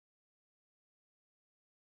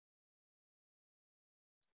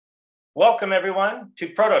Welcome everyone to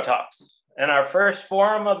PROTO-TALKS and our first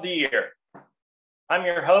forum of the year. I'm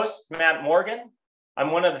your host, Matt Morgan.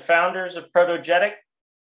 I'm one of the founders of PROTOGETIC,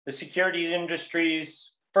 the security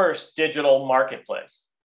industry's first digital marketplace.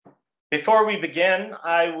 Before we begin,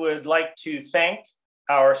 I would like to thank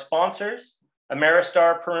our sponsors,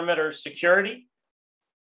 Ameristar Perimeter Security,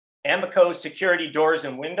 Amico Security Doors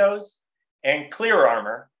and Windows, and Clear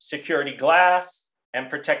Armor Security Glass and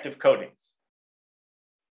Protective Coatings.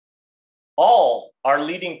 All are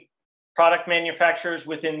leading product manufacturers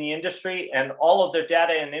within the industry, and all of their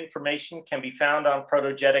data and information can be found on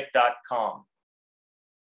protogetic.com.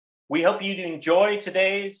 We hope you enjoy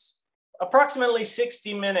today's approximately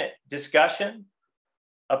 60-minute discussion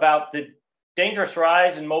about the dangerous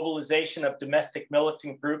rise and mobilization of domestic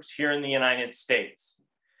militant groups here in the United States.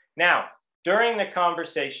 Now, during the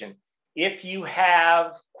conversation, if you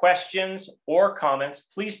have questions or comments,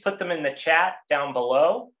 please put them in the chat down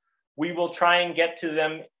below. We will try and get to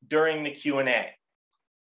them during the Q&A.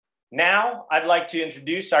 Now, I'd like to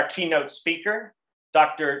introduce our keynote speaker,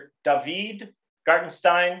 Dr. David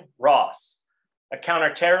Gartenstein-Ross, a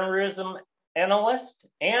counterterrorism analyst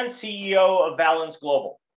and CEO of Valens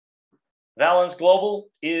Global. Valens Global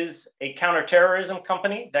is a counterterrorism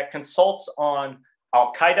company that consults on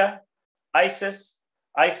Al-Qaeda, ISIS,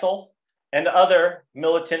 ISIL, and other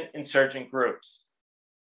militant insurgent groups.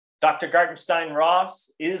 Dr.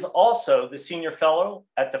 Gartenstein-Ross is also the senior fellow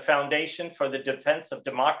at the Foundation for the Defense of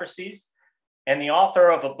Democracies and the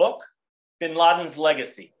author of a book, Bin Laden's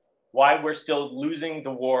Legacy: Why We're Still Losing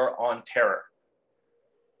the War on Terror.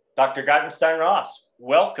 Dr. Gartenstein-Ross,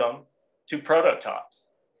 welcome to PROTO-TALKS.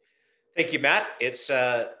 Thank you, Matt. It's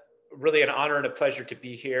really an honor and a pleasure to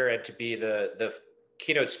be here and to be the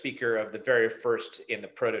keynote speaker of the very first in the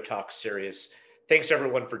PROTO-TALKS series. Thanks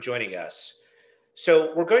everyone for joining us.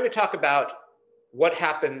 So we're going to talk about what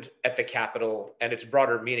happened at the Capitol and its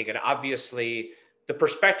broader meaning. And obviously, the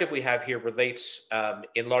perspective we have here relates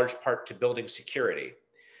in large part to building security.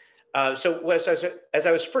 So as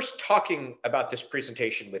I was first talking about this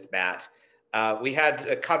presentation with Matt, we had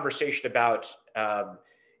a conversation about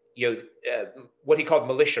what he called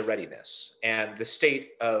militia readiness and the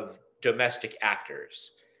state of domestic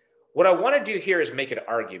actors. What I want to do here is make an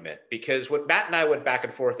argument, because what Matt and I went back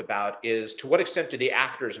and forth about is to what extent do the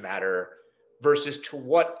actors matter versus to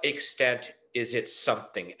what extent is it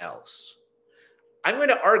something else. I'm going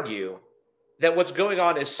to argue that what's going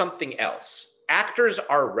on is something else. Actors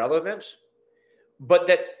are relevant, but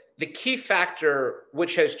that the key factor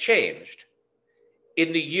which has changed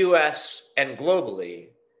in the US and globally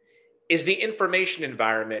is the information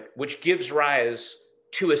environment, which gives rise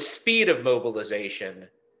to a speed of mobilization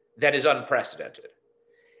that is unprecedented.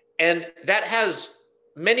 And that has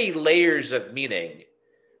many layers of meaning,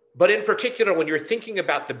 but in particular, when you're thinking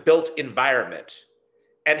about the built environment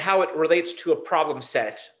and how it relates to a problem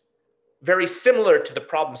set very similar to the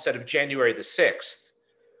problem set of January the 6th,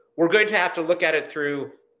 we're going to have to look at it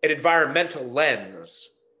through an environmental lens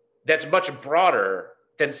that's much broader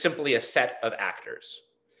than simply a set of actors.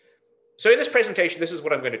 So in this presentation, this is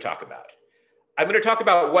what I'm going to talk about. I'm going to talk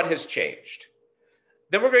about what has changed.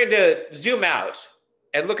 Then we're going to zoom out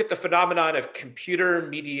and look at the phenomenon of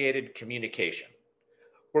computer-mediated communication.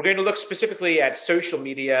 We're going to look specifically at social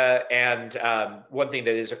media and one thing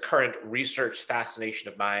that is a current research fascination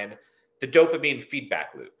of mine, the dopamine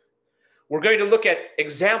feedback loop. We're going to look at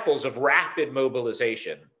examples of rapid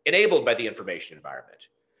mobilization enabled by the information environment.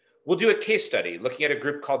 We'll do a case study looking at a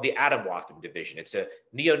group called the Atomwaffen Division. It's a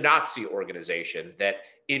neo-Nazi organization that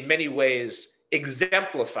in many ways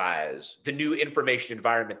exemplifies the new information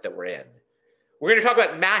environment that we're in. We're going to talk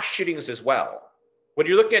about mass shootings as well. When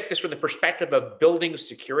you're looking at this from the perspective of building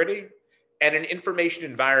security and an information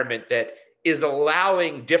environment that is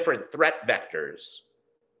allowing different threat vectors,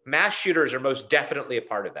 mass shooters are most definitely a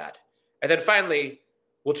part of that. And then finally,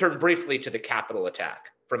 we'll turn briefly to the Capitol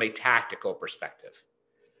attack from a tactical perspective.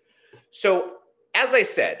 So, as I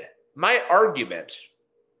said, my argument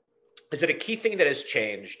is that a key thing that has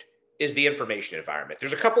changed is the information environment.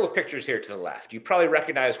 There's a couple of pictures here to the left. You probably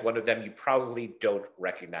recognize one of them. You probably don't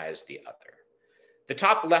recognize the other. The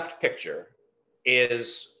top left picture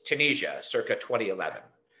is Tunisia, circa 2011.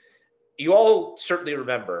 You all certainly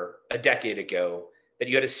remember a decade ago that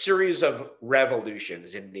you had a series of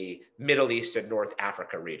revolutions in the Middle East and North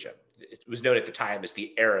Africa region. It was known at the time as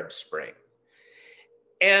the Arab Spring.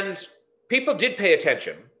 And people did pay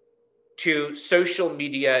attention to social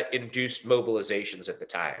media induced mobilizations at the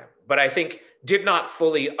time, but I think did not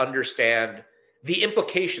fully understand the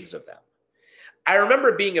implications of them. I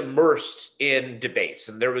remember being immersed in debates,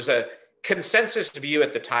 and there was a consensus view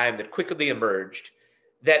at the time that quickly emerged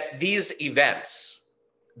that these events,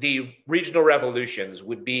 the regional revolutions,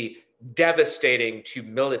 would be devastating to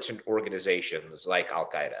militant organizations like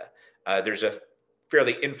Al-Qaeda. There's a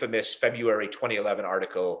fairly infamous February 2011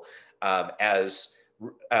 article, as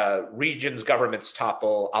regions, governments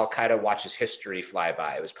topple, Al-Qaeda watches history fly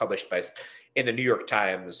by. It was published in the New York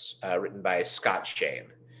Times, written by Scott Shane.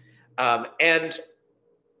 And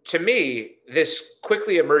to me, this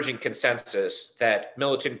quickly emerging consensus that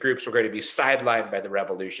militant groups were going to be sidelined by the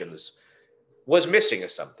revolutions was missing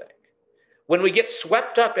something. When we get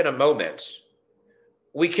swept up in a moment,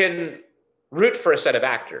 we can root for a set of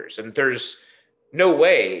actors, and there's no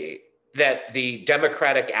way that the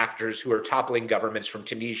democratic actors who are toppling governments from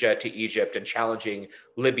Tunisia to Egypt and challenging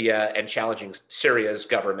Libya and challenging Syria's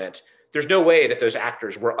government, there's no way that those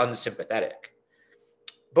actors were unsympathetic.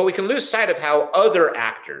 But we can lose sight of how other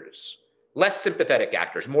actors, less sympathetic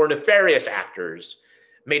actors, more nefarious actors,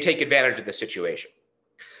 may take advantage of the situation.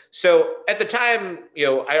 So at the time,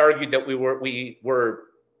 I argued that we were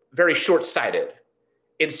very short-sighted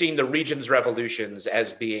in seeing the region's revolutions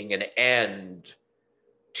as being an end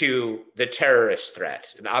to the terrorist threat.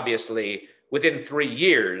 And obviously, within 3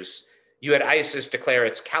 years, you had ISIS declare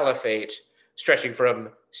its caliphate, stretching from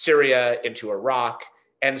Syria into Iraq,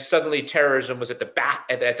 and suddenly terrorism was at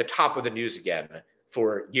the top of the news again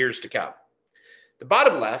for years to come. The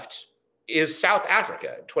bottom left is South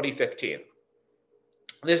Africa in 2015.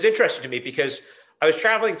 This is interesting to me because I was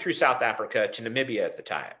traveling through South Africa to Namibia at the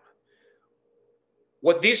time.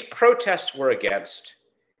 What these protests were against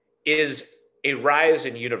is a rise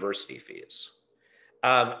in university fees.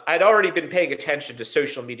 I'd already been paying attention to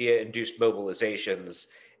social media-induced mobilizations,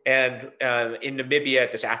 and in Namibia,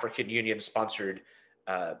 at this African Union-sponsored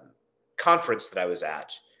conference that I was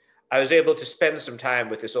at, I was able to spend some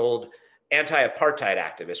time with this old anti-apartheid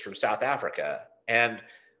activist from South Africa. And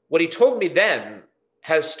what he told me then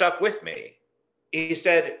has stuck with me. He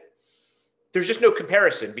said, there's just no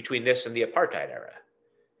comparison between this and the apartheid era.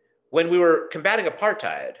 When we were combating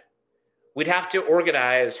apartheid, we'd have to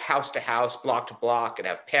organize house to house, block to block, and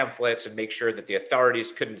have pamphlets and make sure that the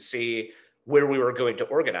authorities couldn't see where we were going to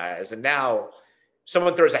organize. And now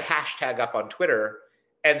someone throws a hashtag up on Twitter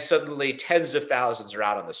and suddenly tens of thousands are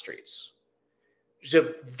out on the streets. It's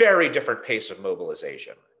a very different pace of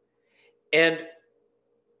mobilization. And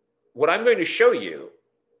what I'm going to show you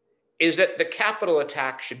is that the Capitol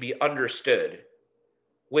attack should be understood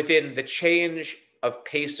within the change of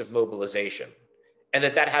pace of mobilization, and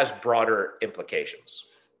that has broader implications.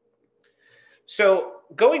 So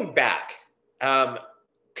going back,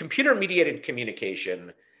 computer-mediated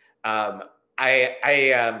communication,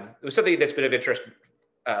 it was something that's been of interest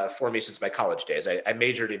for me since my college days. I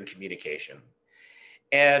majored in communication.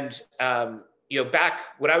 And back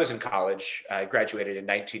when I was in college, I graduated in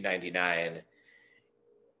 1999,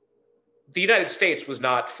 the United States was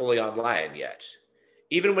not fully online yet.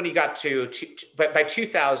 Even when you got by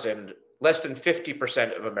 2000, less than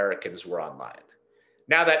 50% of Americans were online.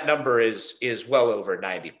 Now that number is well over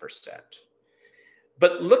 90%.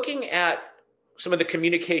 But looking at some of the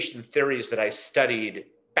communication theories that I studied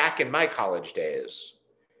back in my college days,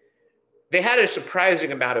 they had a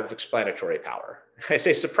surprising amount of explanatory power. I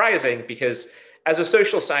say surprising because as a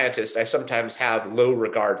social scientist, I sometimes have low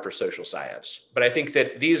regard for social science. But I think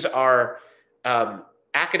that these are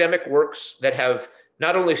academic works that have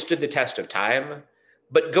not only stood the test of time,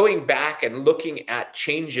 but going back and looking at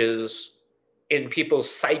changes in people's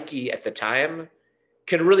psyche at the time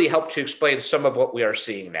can really help to explain some of what we are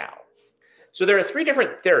seeing now. So there are 3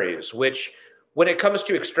 different theories which, when it comes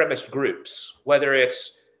to extremist groups, whether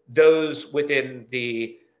it's those within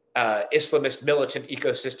the Islamist militant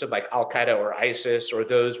ecosystem like Al-Qaeda or ISIS, or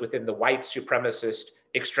those within the white supremacist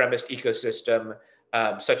extremist ecosystem,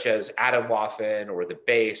 such as Atomwaffen or the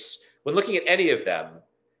base, when looking at any of them,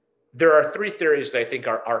 there are 3 theories that I think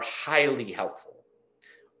are highly helpful.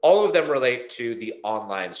 All of them relate to the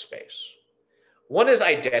online space. One is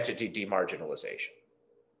identity demarginalization.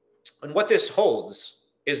 And what this holds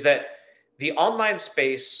is that the online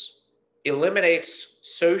space eliminates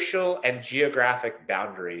social and geographic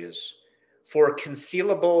boundaries for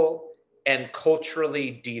concealable and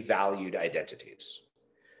culturally devalued identities.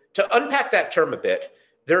 To unpack that term a bit,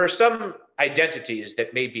 there are some identities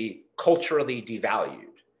that may be culturally devalued.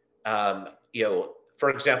 For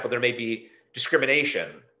example, there may be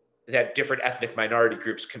discrimination that different ethnic minority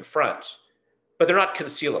groups confront, but they're not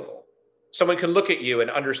concealable. Someone can look at you and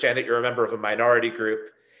understand that you're a member of a minority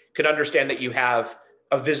group, can understand that you have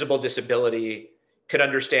a visible disability, can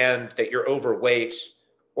understand that you're overweight,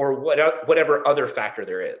 or whatever other factor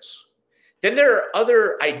there is. Then there are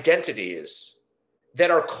other identities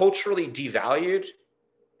that are culturally devalued,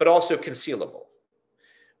 but also concealable.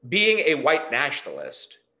 Being a white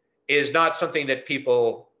nationalist is not something that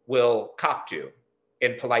people will cop to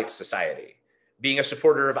in polite society. Being a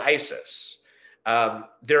supporter of ISIS.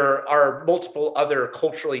 There are multiple other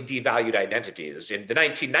culturally devalued identities. In the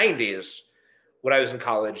 1990s, when I was in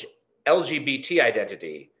college, LGBT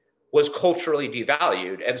identity was culturally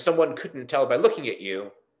devalued, and someone couldn't tell by looking at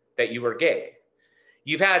you that you were gay.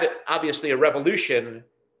 You've had, obviously, a revolution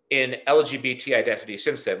in LGBT identity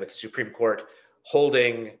since then, with the Supreme Court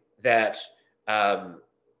holding that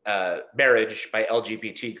marriage by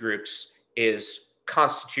LGBT groups is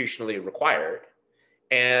constitutionally required.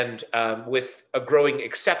 And with a growing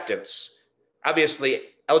acceptance, obviously,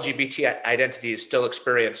 LGBT identities still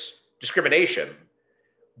experience discrimination,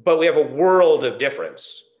 but we have a world of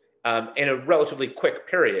difference in a relatively quick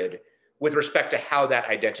period with respect to how that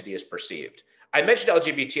identity is perceived. I mentioned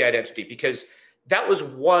LGBT identity because that was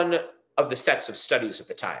one of the sets of studies at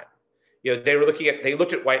the time. You know, they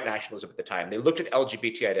looked at white nationalism at the time. They looked at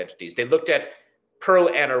LGBT identities. They looked at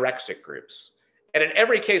pro-anorexic groups. And in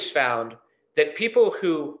every case found that people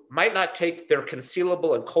who might not take their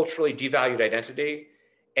concealable and culturally devalued identity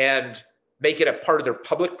and make it a part of their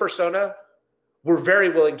public persona were very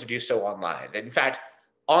willing to do so online. And in fact,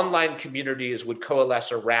 online communities would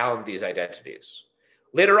coalesce around these identities.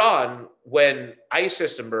 Later on, when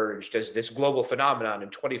ISIS emerged as this global phenomenon in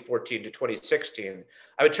 2014 to 2016,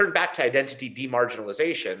 I would turn back to identity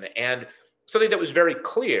demarginalization. And something that was very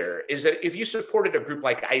clear is that if you supported a group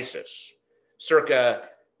like ISIS, circa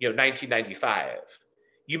 1995,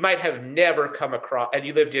 you might have never come across, and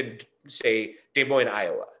you lived in, say, Des Moines,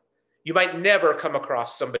 Iowa, you might never come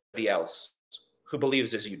across somebody else who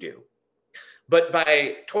believes as you do. But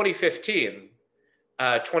by 2015,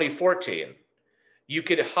 2014, you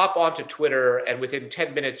could hop onto Twitter, and within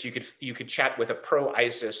 10 minutes, you could chat with a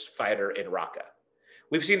pro-ISIS fighter in Raqqa.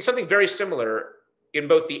 We've seen something very similar in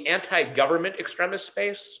both the anti-government extremist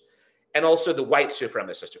space and also the white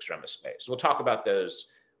supremacist extremist space. We'll talk about those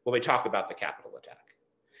when we talk about the Capitol attack.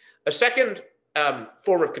 A second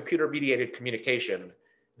form of computer-mediated communication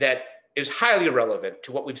that is highly relevant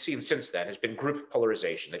to what we've seen since then has been group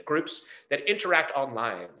polarization, that groups that interact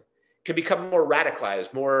online can become more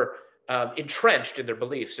radicalized, more entrenched in their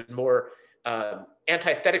beliefs, and more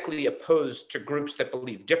antithetically opposed to groups that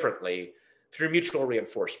believe differently through mutual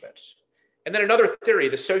reinforcement. And then another theory,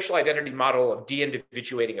 the social identity model of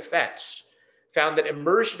de-individuating effects, found that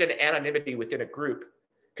immersion and anonymity within a group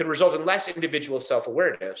can result in less individual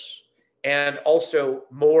self-awareness and also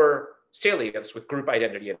more salience with group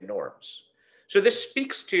identity and norms. So this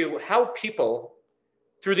speaks to how people,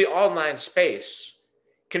 through the online space,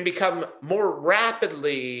 can become more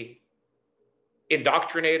rapidly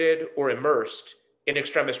indoctrinated or immersed in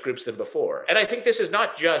extremist groups than before. And I think this is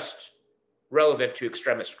not just relevant to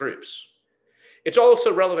extremist groups. It's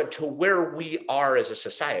also relevant to where we are as a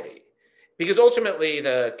society, because ultimately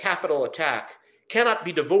the Capitol attack cannot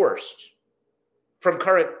be divorced from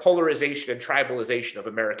current polarization and tribalization of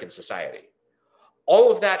American society.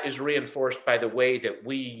 All of that is reinforced by the way that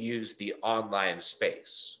we use the online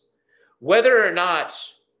space. Whether or not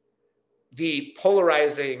the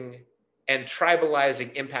polarizing and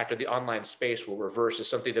tribalizing impact of the online space will reverse is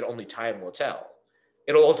something that only time will tell.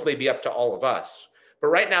 It'll ultimately be up to all of us. But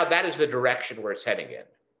right now, that is the direction where it's heading in.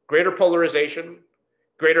 Greater polarization,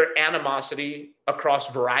 greater animosity across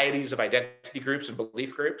varieties of identity groups and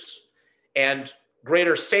belief groups, and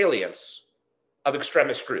greater salience of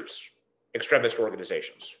extremist groups, extremist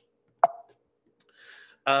organizations.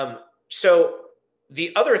 So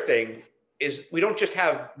the other thing is we don't just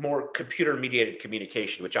have more computer-mediated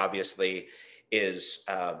communication, which obviously is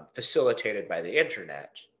facilitated by the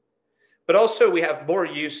internet, but also we have more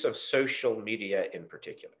use of social media in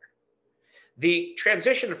particular. The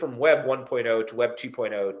transition from Web 1.0 to Web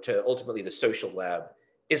 2.0 to ultimately the social web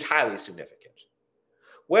is highly significant.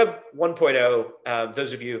 Web 1.0,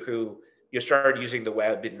 those of you who started using the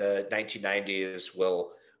web in the 1990s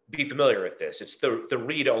will be familiar with this. It's the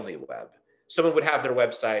read-only web. Someone would have their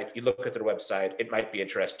website, you look at their website, it might be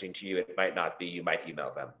interesting to you, it might not be, you might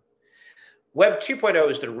email them. Web 2.0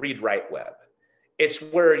 is the read-write web. It's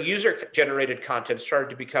where user-generated content started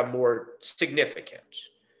to become more significant.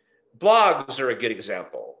 Blogs are a good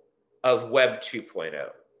example of Web 2.0.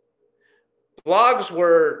 Blogs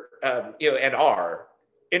were, and are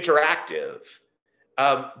interactive,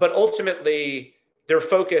 but ultimately their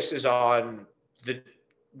focus is on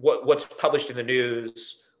what's published in the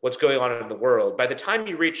news, what's going on in the world. By the time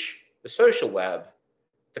you reach the social web,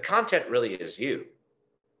 the content really is you.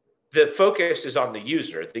 The focus is on the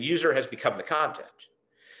user. The user has become the content.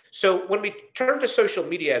 So when we turn to social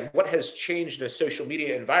media and what has changed in a social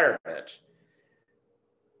media environment,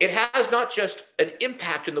 it has not just an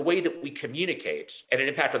impact in the way that we communicate and an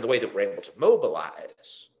impact on the way that we're able to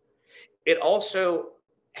mobilize, it also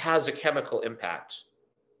has a chemical impact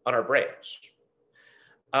on our brains.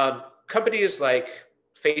 Companies like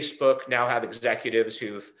Facebook now have executives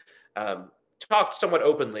who've talked somewhat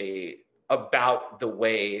openly about the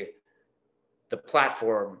way the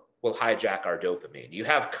platform will hijack our dopamine. You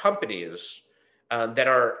have companies that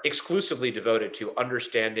are exclusively devoted to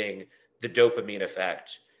understanding the dopamine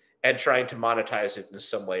effect and trying to monetize it in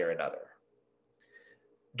some way or another.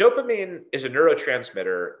 Dopamine is a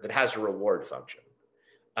neurotransmitter that has a reward function.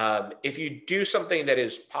 If you do something that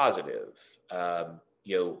is positive,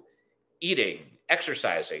 eating,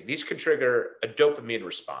 exercising, these can trigger a dopamine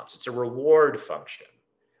response. It's a reward function,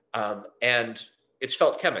 and it's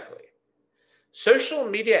felt chemically. Social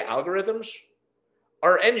media algorithms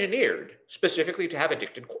are engineered specifically to have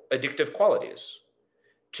addictive qualities,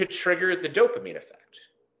 to trigger the dopamine effect.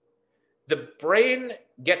 The brain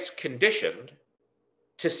gets conditioned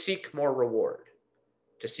to seek more reward,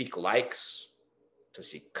 to seek likes, to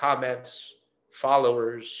seek comments,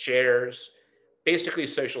 followers, shares, basically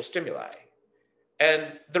social stimuli.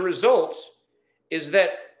 And the result is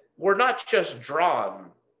that we're not just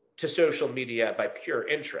drawn to social media by pure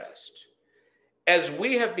interest. As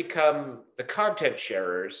we have become the content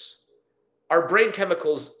sharers, our brain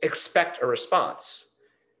chemicals expect a response.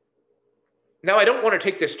 Now, I don't want to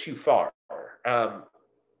take this too far.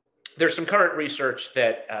 There's some current research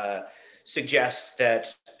that suggests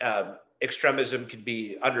that extremism can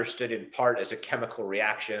be understood in part as a chemical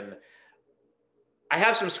reaction. I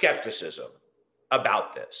have some skepticism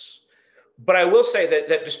about this, but I will say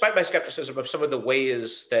that despite my skepticism of some of the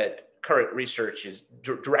ways that current research is,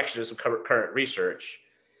 directions of current research,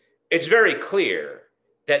 it's very clear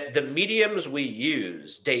that the mediums we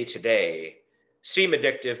use day to day seem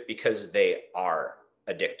addictive because they are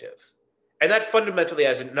addictive. And that fundamentally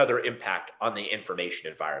has another impact on the information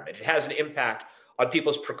environment. It has an impact on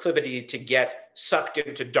people's proclivity to get sucked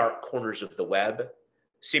into dark corners of the web,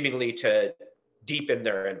 seemingly to deepen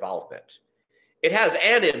their involvement. It has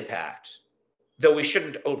an impact, though we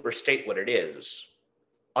shouldn't overstate what it is,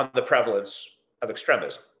 on the prevalence of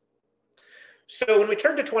extremism. So when we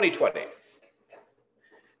turn to 2020,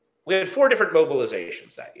 we had 4 different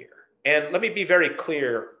mobilizations that year. And let me be very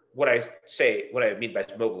clear what I mean by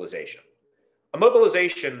mobilization. A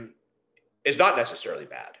mobilization is not necessarily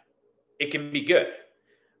bad. It can be good.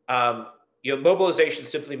 Mobilization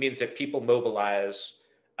simply means that people mobilize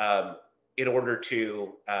in order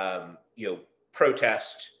to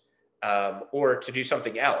protest or to do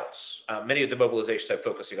something else. Many of the mobilizations I'm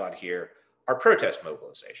focusing on here are protest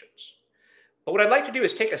mobilizations. But what I'd like to do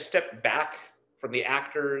is take a step back from the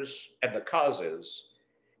actors and the causes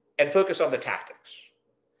and focus on the tactics.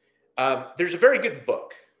 There's a very good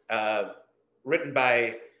book written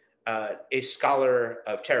by a scholar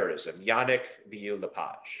of terrorism, Yannick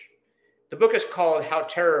Vieux-Lepage. The book is called How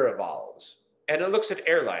Terror Evolves, and it looks at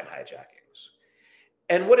airline hijackings.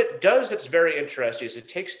 And what it does that's very interesting is it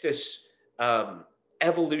takes this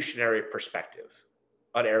evolutionary perspective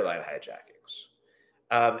on airline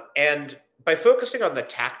hijackings. And by focusing on the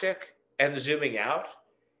tactic and zooming out,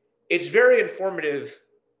 it's very informative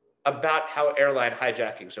about how airline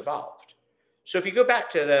hijackings evolved. So if you go back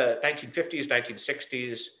to the 1950s,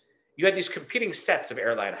 1960s, you had these competing sets of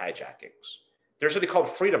airline hijackings. There's what they called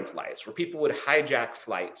freedom flights, where people would hijack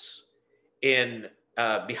flights in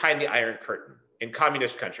behind the Iron Curtain in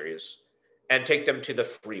communist countries and take them to the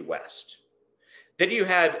free West. Then you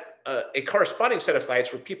had a corresponding set of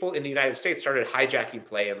flights where people in the United States started hijacking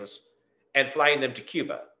planes and flying them to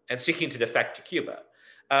Cuba and seeking to defect to Cuba.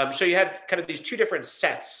 So you had kind of these 2 different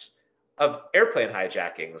sets of airplane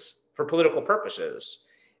hijackings for political purposes.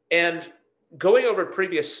 And going over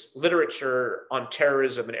previous literature on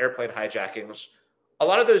terrorism and airplane hijackings, a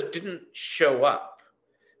lot of those didn't show up.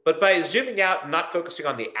 But by zooming out and not focusing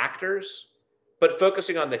on the actors, but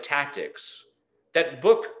focusing on the tactics, that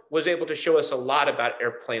book was able to show us a lot about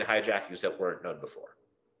airplane hijackings that weren't known before.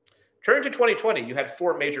 Turning to 2020, you had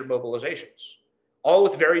 4 major mobilizations, all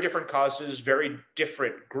with very different causes, very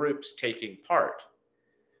different groups taking part.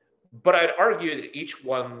 But I'd argue that each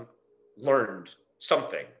one learned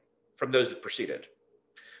something from those that preceded.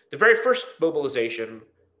 The very first mobilization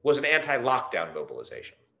was an anti-lockdown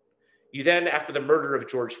mobilization. You then, after the murder of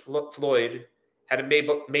George Floyd, had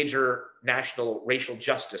a major national racial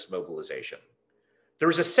justice mobilization. There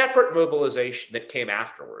was a separate mobilization that came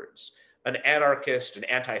afterwards, an anarchist and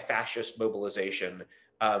anti-fascist mobilization,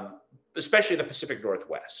 especially in the Pacific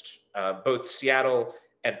Northwest. Both Seattle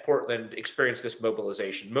and Portland experienced this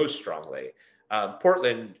mobilization most strongly.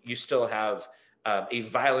 Portland, you still have a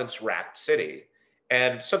violence-racked city.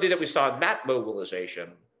 And something that we saw in that mobilization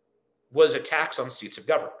was attacks on seats of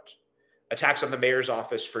government, attacks on the mayor's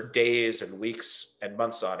office for days and weeks and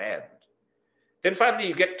months on end. Then finally,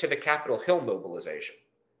 you get to the Capitol Hill mobilization,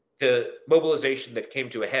 the mobilization that came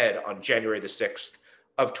to a head on January the 6th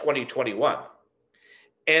of 2021.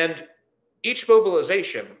 And each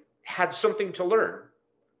mobilization had something to learn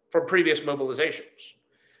from previous mobilizations.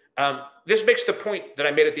 This makes the point that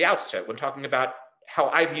I made at the outset when talking about how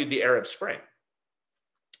I viewed the Arab Spring,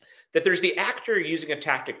 that there's the actor using a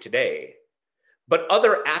tactic today, but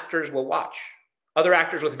other actors will watch, other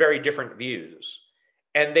actors with very different views,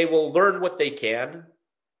 and they will learn what they can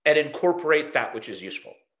and incorporate that which is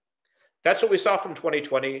useful. That's what we saw from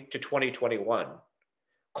 2020 to 2021,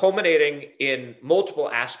 culminating in multiple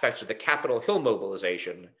aspects of the Capitol Hill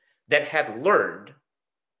mobilization that had learned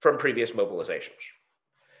from previous mobilizations.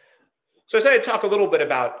 So I decided to talk a little bit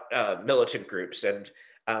about militant groups, and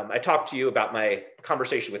I talked to you about my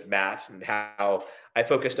conversation with Matt and how I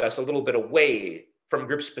focused us a little bit away from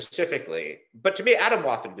groups specifically. But to me,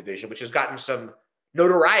 Atomwaffen Division, which has gotten some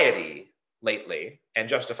notoriety lately, and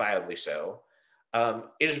justifiably so,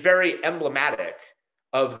 is very emblematic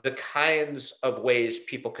of the kinds of ways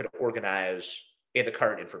people can organize in the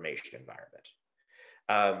current information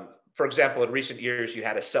environment. For example, in recent years, you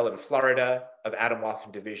had a cell in Florida of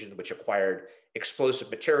Atomwaffen Division, which acquired explosive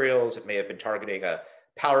materials. It may have been targeting a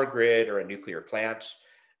power grid or a nuclear plant.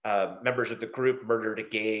 Members of the group murdered a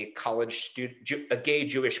gay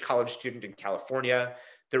Jewish college student in California.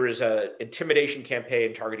 There was an intimidation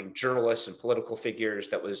campaign targeting journalists and political figures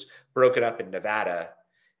that was broken up in Nevada.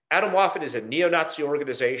 Atomwaffen is a neo-Nazi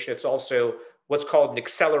organization. It's also what's called an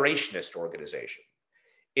accelerationist organization.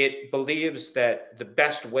 It believes that the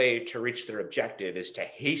best way to reach their objective is to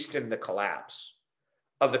hasten the collapse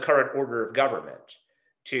of the current order of government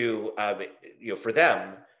to, for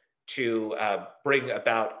them to bring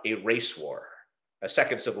about a race war, a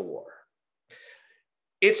second civil war.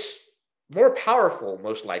 It's more powerful,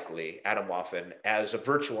 most likely, Atomwaffen, as a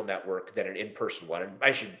virtual network than an in-person one. And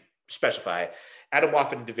I should specify,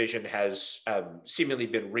 Atomwaffen Division has seemingly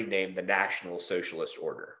been renamed the National Socialist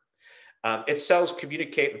Order. It sells,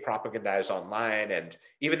 communicate, and propagandize online, and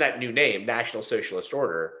even that new name, National Socialist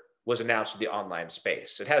Order, was announced in the online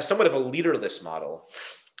space. It has somewhat of a leaderless model,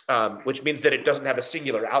 which means that it doesn't have a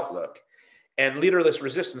singular outlook. And leaderless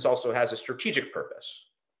resistance also has a strategic purpose.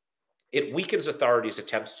 It weakens authorities'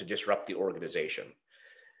 attempts to disrupt the organization.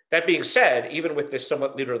 That being said, even with this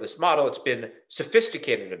somewhat leaderless model, it's been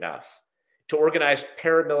sophisticated enough to organize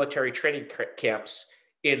paramilitary training camps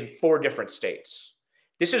in 4 different states.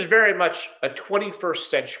 This is very much a 21st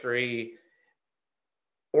century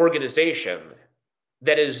organization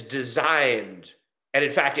that is designed and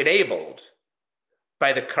in fact enabled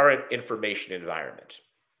by the current information environment.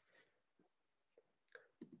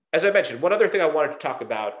 As I mentioned, one other thing I wanted to talk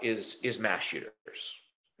about is mass shooters.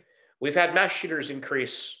 We've had mass shooters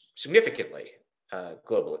increase significantly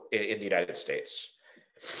globally in the United States.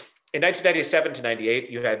 In 1997 to 98,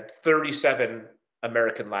 you had 37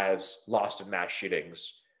 American lives lost in mass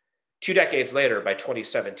shootings. 2 decades later, by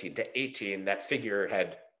 2017 to 18, that figure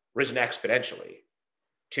had risen exponentially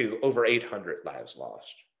to over 800 lives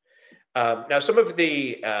lost. Now, some of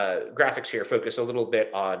the graphics here focus a little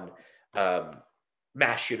bit on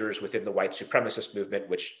mass shooters within the white supremacist movement,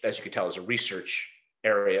 which, as you can tell, is a research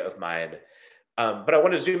area of mine. But I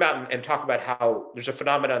want to zoom out and talk about how there's a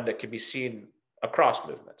phenomenon that can be seen across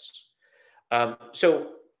movements.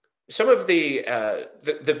 So some of the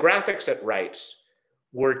graphics at right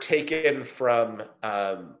were taken from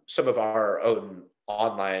some of our own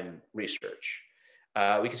online research.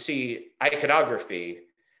 We can see iconography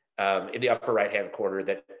in the upper right-hand corner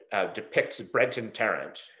that depicts Brenton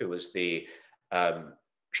Tarrant, who was the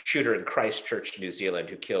shooter in Christchurch, New Zealand,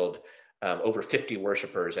 who killed over 50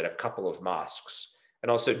 worshipers at a couple of mosques,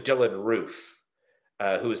 and also Dylan Roof,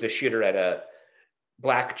 who was the shooter at a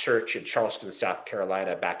Black church in Charleston, South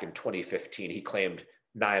Carolina back in 2015. He claimed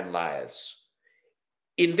 9 lives.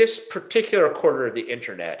 In this particular corner of the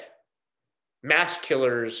internet, mass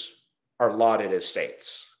killers are lauded as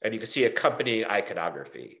saints, and you can see accompanying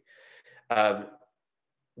iconography.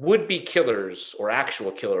 Would-be killers or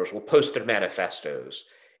actual killers will post their manifestos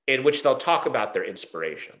in which they'll talk about their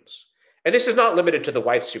inspirations. And this is not limited to the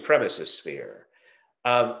white supremacist sphere.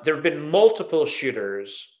 There have been multiple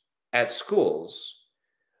shooters at schools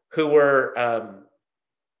who were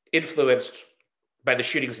influenced by the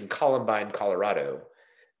shootings in Columbine, Colorado,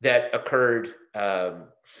 that occurred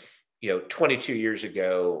 22 years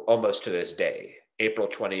ago, almost to this day. April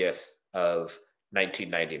 20th of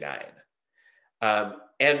 1999.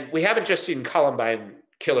 And we haven't just seen Columbine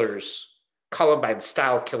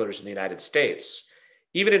style killers in the United States.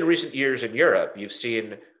 Even in recent years in Europe, you've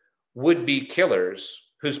seen would-be killers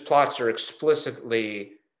whose plots are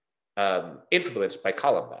explicitly influenced by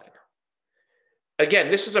Columbine.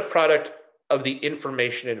 Again, this is a product of the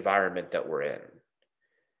information environment that we're in.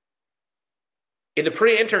 In the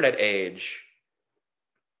pre-internet age,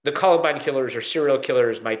 the Columbine killers or serial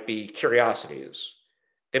killers might be curiosities.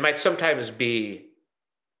 They might sometimes be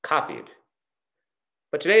copied.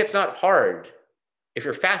 But today it's not hard, if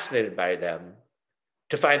you're fascinated by them,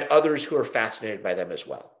 to find others who are fascinated by them as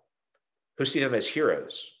well, who see them as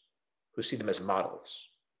heroes, who see them as models,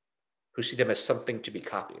 who see them as something to be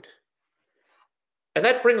copied. And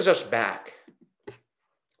that brings us back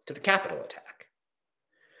to the Capitol attack.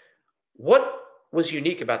 What was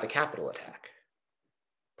unique about the Capitol attack?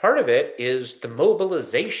 Part of it is the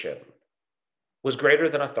mobilization was greater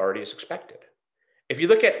than authorities expected. If you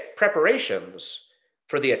look at preparations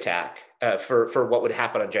for the attack, for what would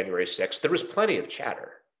happen on January 6th, there was plenty of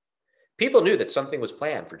chatter. People knew that something was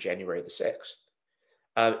planned for January the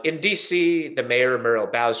 6th. In DC, the mayor, Muriel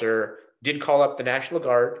Bowser, did call up the National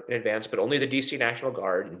Guard in advance, but only the DC National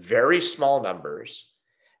Guard in very small numbers,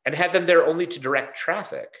 and had them there only to direct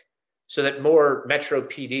traffic so that more Metro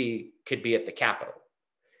PD could be at the Capitol.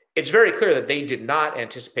 It's very clear that they did not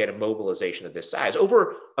anticipate a mobilization of this size.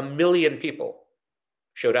 Over 1 million people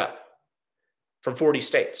showed up from 40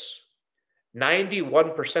 states.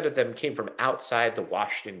 91% of them came from outside the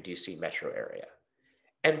Washington, D.C. metro area.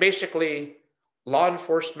 And basically, law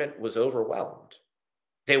enforcement was overwhelmed.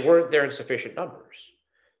 They weren't there in sufficient numbers.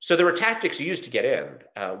 So there were tactics used to get in.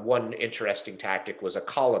 One interesting tactic was a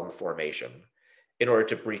column formation in order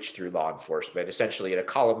to breach through law enforcement. Essentially, in a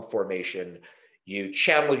column formation, you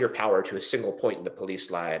channel your power to a single point in the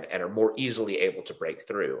police line and are more easily able to break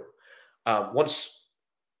through. Once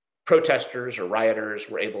protesters or rioters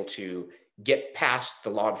were able to get past the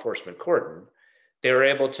law enforcement cordon, they were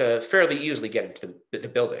able to fairly easily get into the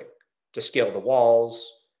building, to scale the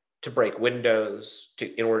walls, to break windows,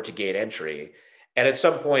 in order to gain entry. And at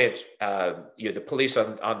some point, the police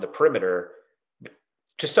on the perimeter,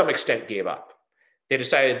 to some extent, gave up. They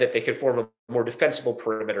decided that they could form a more defensible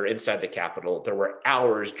perimeter inside the Capitol. There were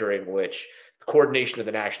hours during which the coordination of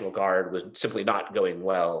the National Guard was simply not going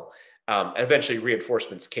well. And eventually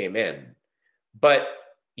reinforcements came in. But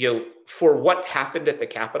for what happened at the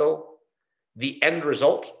Capitol, the end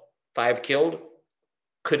result, 5 killed,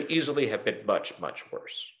 could easily have been much, much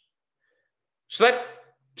worse.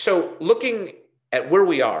 So looking at where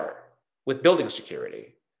we are with building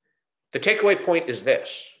security, the takeaway point is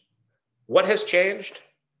this. What has changed?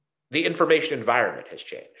 The information environment has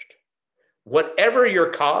changed. Whatever your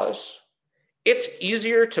cause, it's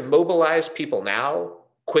easier to mobilize people now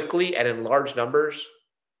quickly and in large numbers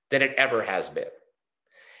than it ever has been.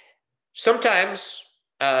 Sometimes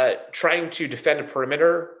trying to defend a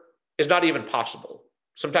perimeter is not even possible.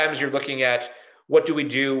 Sometimes you're looking at what do we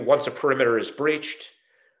do once a perimeter is breached,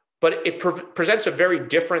 but it presents a very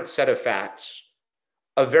different set of facts,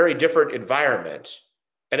 a very different environment,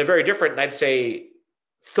 and a very different, and I'd say,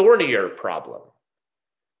 thornier problem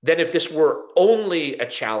than if this were only a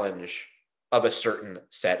challenge of a certain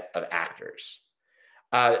set of actors.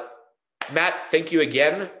 Matt, thank you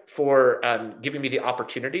again for giving me the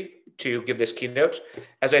opportunity to give this keynote.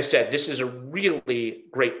 As I said, this is a really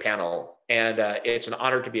great panel, and it's an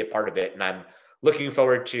honor to be a part of it. And I'm looking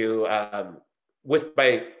forward to, with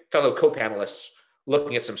my fellow co-panelists,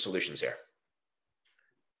 looking at some solutions here.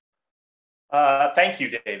 Thank you,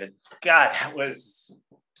 David. God, that was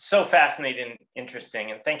so fascinating and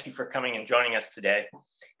interesting. And thank you for coming and joining us today.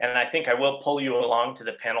 And I think I will pull you along to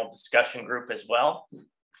the panel discussion group as well.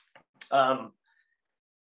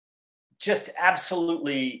 Just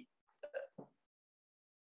absolutely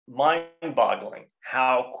mind-boggling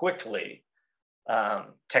how quickly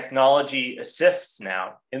technology assists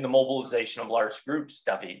now in the mobilization of large groups,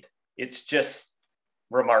 David. It's just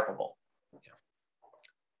remarkable.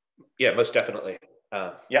 Yeah, most definitely.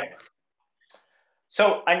 Yeah.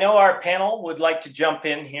 So I know our panel would like to jump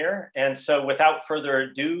in here. And so without further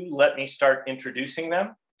ado, let me start introducing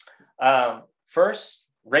them. First,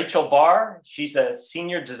 Rachel Barr. She's a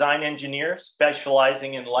senior design engineer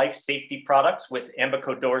specializing in life safety products with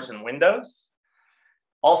Ambico doors and windows.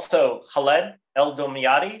 Also, Khaled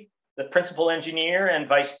El-Domiati, the principal engineer and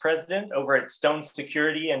vice president over at Stone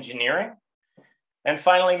Security Engineering. And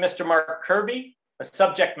finally, Mr. Mark Kirby, a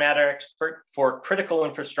subject matter expert for critical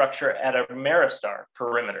infrastructure at Ameristar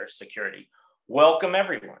Perimeter Security. Welcome,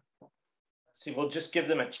 everyone. see, we'll just give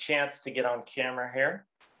them a chance to get on camera here.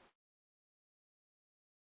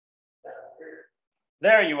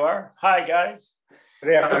 There you are. Hi, guys.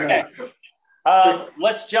 Okay.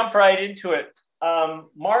 Let's jump right into it.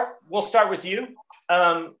 Mark, we'll start with you.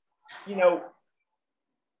 You know,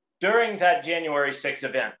 during that January 6th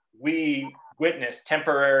event, we witnessed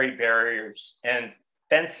temporary barriers and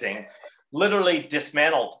fencing literally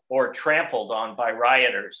dismantled or trampled on by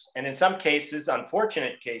rioters, and in some cases,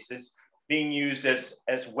 unfortunate cases, being used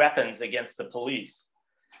as weapons against the police.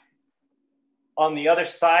 On the other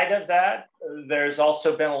side of that, there's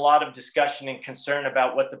also been a lot of discussion and concern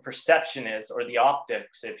about what the perception is, or the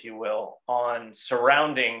optics, if you will, on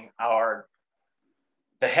surrounding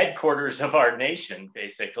the headquarters of our nation,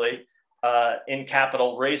 basically, in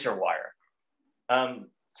Capitol razor wire.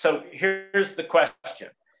 So here's the question.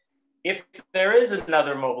 If there is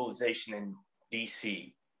another mobilization in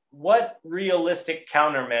DC, what realistic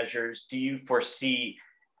countermeasures do you foresee,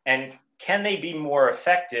 and can they be more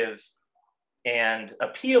effective and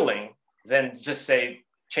appealing than just, say,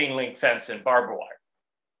 chain link fence and barbed wire?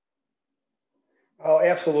 Oh,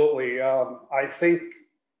 absolutely. I think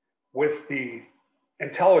with the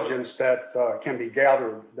intelligence that can be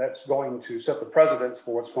gathered, that's going to set the precedence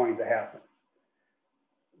for what's going to happen.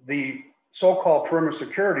 The so-called perimeter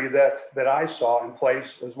security that I saw in place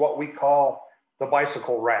is what we call the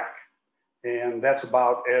bicycle rack. And that's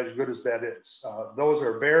about as good as that is. Those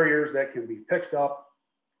are barriers that can be picked up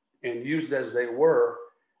and used as they were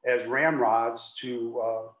as ramrods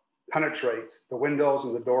to penetrate the windows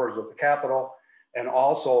and the doors of the Capitol, and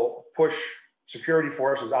also push security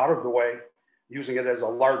forces out of the way, using it as a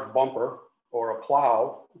large bumper or a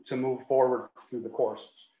plow to move forward through the courses.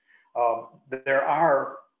 There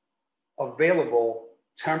are available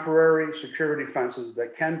temporary security fences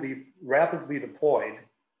that can be rapidly deployed,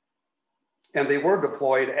 and they were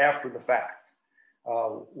deployed after the fact.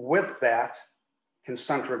 With that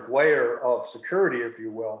concentric layer of security, if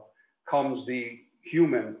you will, comes the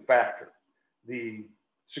human factor, the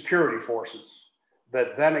security forces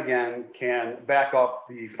that then again can back up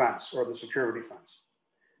the fence or the security fence.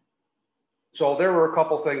 So there were a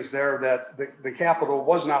couple things there that the Capitol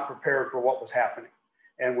was not prepared for what was happening.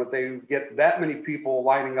 And when they get that many people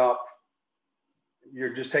lining up,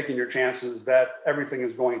 you're just taking your chances that everything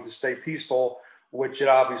is going to stay peaceful, which it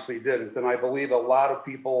obviously didn't. And I believe a lot of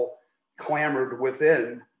people clamored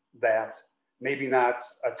within that, maybe not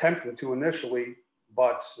attempting to initially,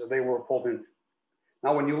 but they were pulled in.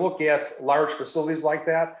 Now, when you look at large facilities like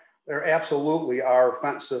that, there absolutely are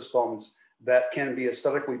fence systems that can be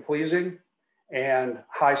aesthetically pleasing and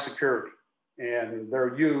high security. And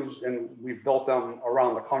they're used, and we've built them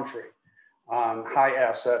around the country on high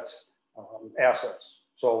assets.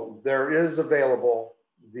 So there is available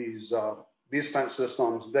these fence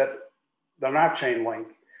systems that they're not chain link.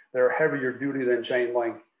 They're heavier duty than chain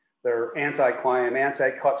link. They're anti-climb,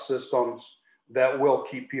 anti-cut systems that will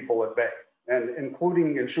keep people at bay, and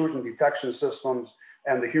including intrusion detection systems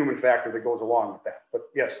and the human factor that goes along with that. But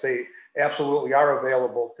yes, they absolutely are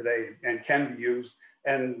available today and can be used.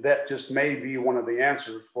 And that just may be one of the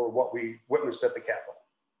answers for what we witnessed at the Capitol.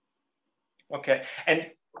 Okay, and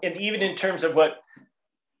even in terms of what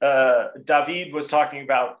David was talking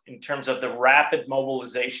about, in terms of the rapid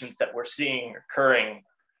mobilizations that we're seeing occurring,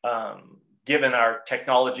 given our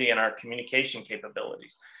technology and our communication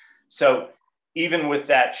capabilities. So even with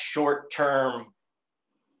that short-term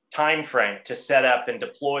time frame to set up and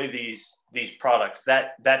deploy these products,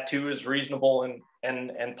 that too is reasonable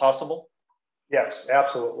and possible? Yes,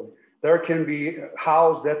 absolutely. There can be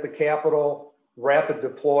housed at the Capitol rapid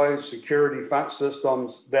deploy security fence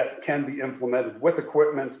systems that can be implemented with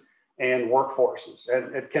equipment and workforces,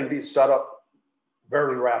 and it can be set up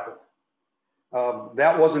very rapid.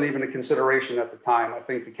 That wasn't even a consideration at the time. I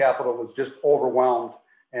think the Capitol was just overwhelmed,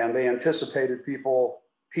 and they anticipated people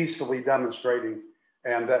peacefully demonstrating,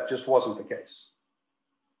 and that just wasn't the case.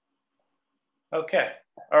 Okay,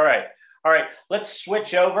 all right. Let's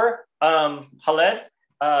switch over. Khaled,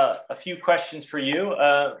 a few questions for you.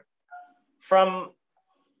 From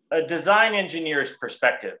a design engineer's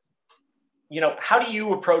perspective, how do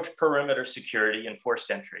you approach perimeter security and forced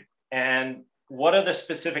entry? And what are the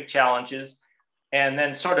specific challenges? And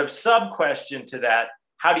then sort of sub-question to that,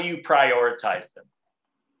 how do you prioritize them?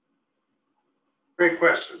 Great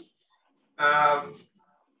question.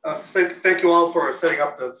 Thank you all for setting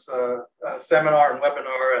up this seminar and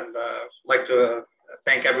webinar, and I'd like to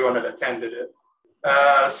thank everyone that attended it.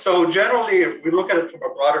 So generally, we look at it from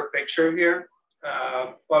a broader picture here,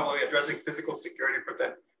 while we're addressing physical security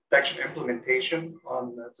protection implementation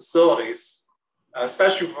on facilities.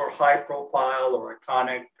 especially for high profile or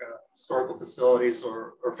iconic historical facilities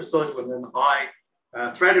or facilities within a high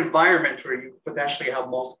threat environment where you potentially have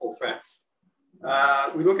multiple threats.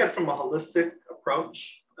 We look at it from a holistic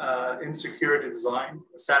approach in security design,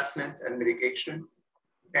 assessment, and mitigation.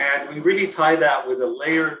 And we really tie that with a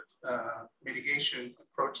layered mitigation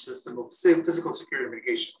approach system of physical security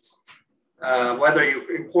mitigations. Whether you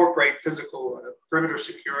incorporate physical perimeter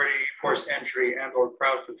security, forced entry, and or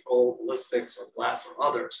crowd control, ballistics, or blast, or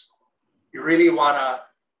others, you really want to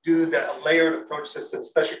do a layered approach system,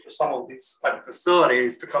 especially for some of these type of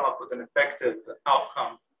facilities, to come up with an effective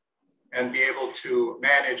outcome and be able to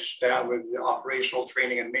manage that with the operational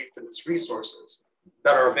training and maintenance resources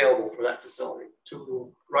that are available for that facility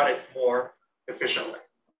to run it more efficiently,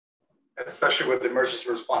 especially with the emergency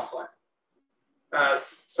response plan.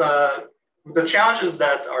 So the challenges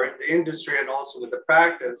that are in the industry and also with the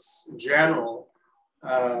practice in general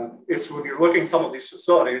is when you're looking at some of these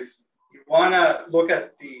facilities, you want to look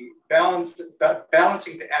at the balancing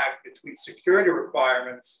the act between security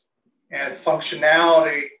requirements and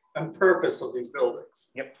functionality and purpose of these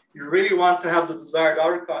buildings. Yep. You really want to have the desired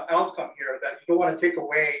outcome here that you don't want to take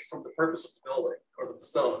away from the purpose of the building or the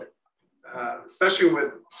facility, especially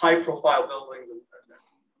with high-profile buildings and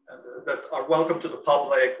that are welcome to the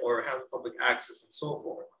public or have public access and so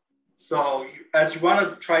forth. So as you want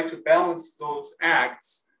to try to balance those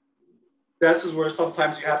acts, this is where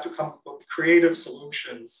sometimes you have to come up with creative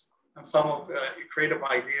solutions and some of creative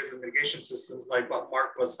ideas and mitigation systems, like what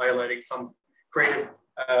Mark was highlighting, some creative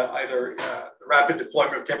either rapid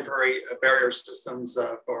deployment of temporary barrier systems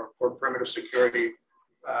for perimeter security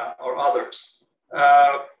or others.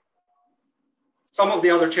 Some of the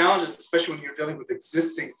other challenges, especially when you're dealing with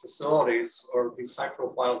existing facilities or these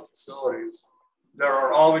high-profile facilities, there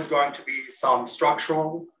are always going to be some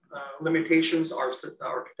structural limitations,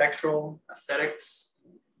 architectural, aesthetics,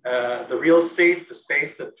 the real estate, the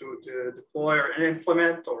space that to deploy or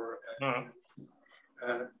implement, or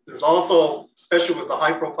there's also, especially with the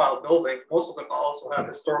high-profile buildings, most of them also have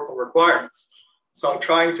historical requirements. So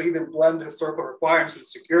trying to even blend the historical requirements with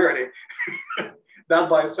security, that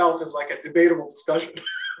by itself is like a debatable discussion.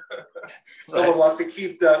 Someone wants to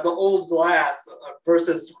keep the old glass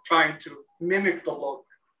versus trying to mimic the look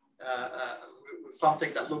with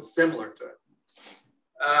something that looks similar to it.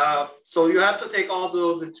 So you have to take all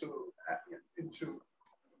those into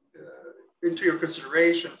your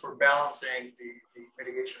consideration for balancing the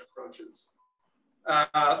mitigation approaches.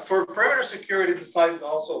 For perimeter security, besides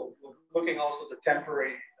also looking also at the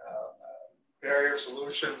temporary barrier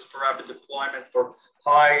solutions for rapid deployment for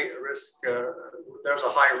high risk, there's a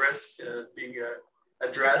high risk being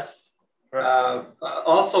addressed. Right.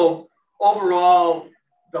 Also, overall,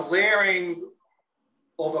 the layering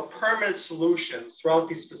of a permanent solutions throughout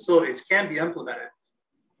these facilities can be implemented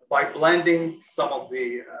by blending some of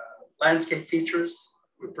the landscape features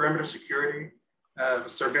with perimeter security,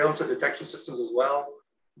 surveillance and detection systems as well,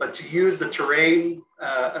 but to use the terrain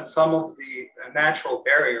and some of the natural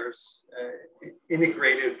barriers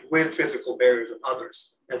integrated with physical barriers and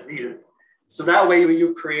others as needed. So that way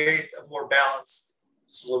you create a more balanced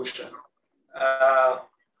solution.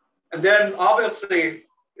 And then obviously,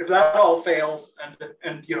 if that all fails and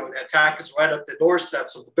the attack is right at the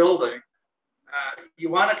doorsteps of the building, you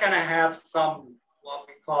want to kind of have some what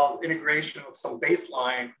we call integration of some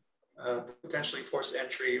baseline, potentially forced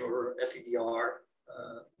entry or FEDR or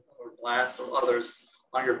blast or others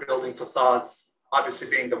on your building facades. Obviously,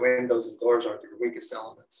 being the windows and doors are the weakest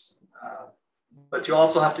elements. But you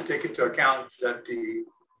also have to take into account that the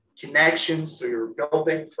connections to your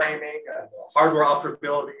building framing and the hardware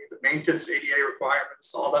operability, the maintenance ADA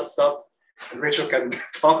requirements, all that stuff. And Rachel can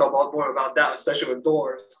talk about more about that, especially with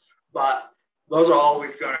doors. But those are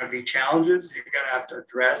always going to be challenges you're going to have to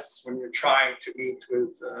address when you're trying to meet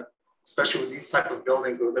with, especially with these type of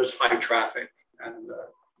buildings where there's high traffic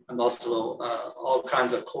and also all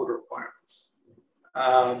kinds of code requirements.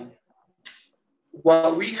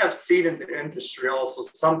 What we have seen in the industry also,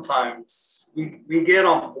 sometimes we get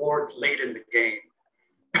on board late in the game.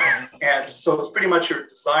 And so it's pretty much you're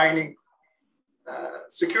designing,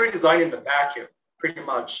 security design in the vacuum, pretty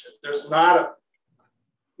much. There's not a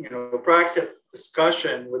proactive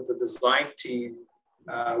discussion with the design team,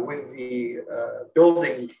 with the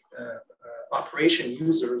building operation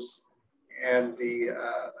users, and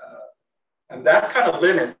and that kind of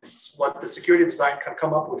limits what the security design can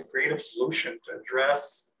come up with creative solutions to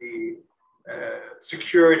address the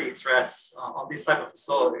security threats on these type of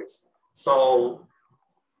facilities. So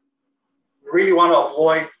we really want to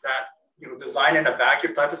avoid design in a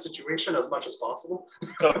vacuum type of situation as much as possible.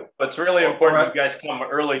 So it's really important you guys come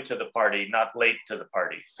early to the party, not late to the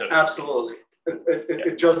party. So absolutely.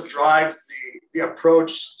 It just drives the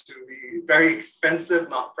approach to be very expensive,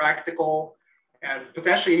 not practical, and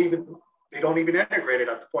potentially even they don't even integrate it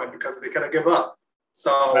at the point because they kind of give up.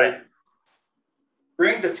 So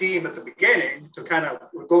bring the team at the beginning to kind of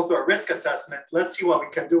go through a risk assessment. Let's see what we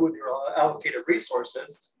can do with your allocated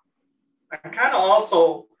resources, and kind of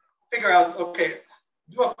also figure out, okay,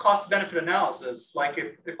 do a cost benefit analysis. Like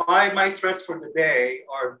if my threats for the day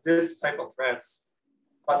are this type of threats,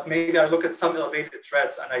 but maybe I look at some elevated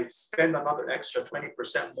threats and I spend another extra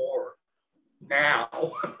 20% more now,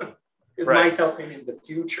 it might help me in the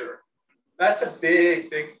future. That's a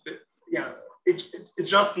big, it's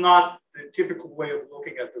just not the typical way of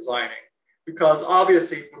looking at designing, because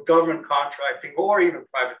obviously with government contracting or even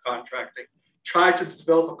private contracting, try to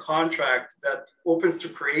develop a contract that opens to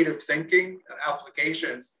creative thinking and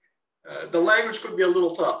applications. The language could be a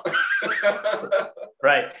little tough.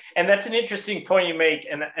 Right. And that's an interesting point you make.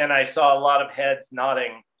 And I saw a lot of heads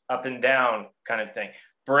nodding up and down kind of thing.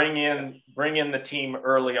 Bring in the team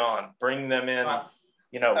early on, bring them in,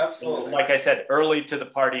 absolutely. Like I said, early to the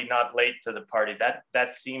party, not late to the party.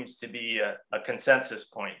 That seems to be a consensus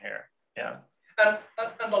point here. Yeah.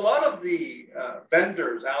 And a lot of the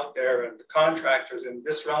vendors out there and the contractors in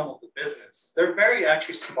this realm of the business, they're very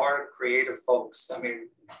actually smart, creative folks. I mean,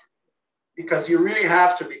 because you really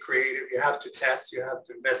have to be creative, you have to test, you have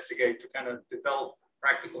to investigate to kind of develop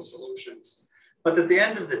practical solutions. But at the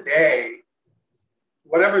end of the day,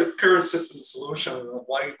 whatever current system solution,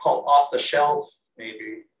 what you call off the shelf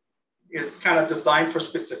maybe, is kind of designed for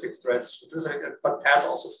specific threats, but has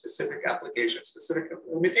also specific applications, specific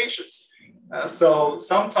limitations. So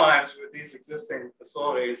sometimes with these existing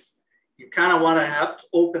facilities, you kind of want to have to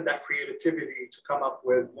open that creativity to come up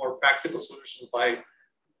with more practical solutions by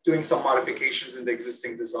doing some modifications in the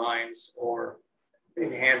existing designs or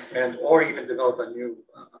enhancement, or even develop a new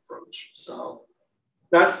approach. So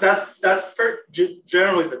that's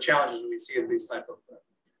generally the challenges we see in these type of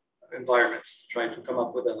environments, trying to come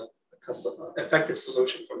up with a custom, effective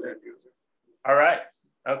solution for the end user. All right.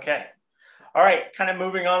 Okay. All right. Kind of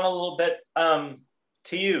moving on a little bit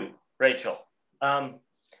to you, Rachel.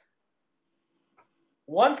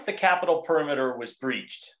 Once the Capitol perimeter was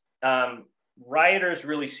breached, rioters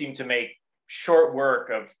really seemed to make short work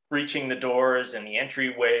of breaching the doors and the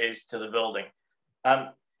entryways to the building.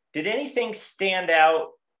 Did anything stand out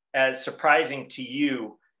as surprising to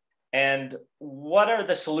you? And what are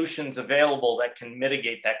the solutions available that can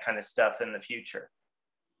mitigate that kind of stuff in the future?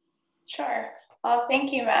 Sure. Well,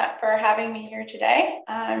 thank you, Matt, for having me here today.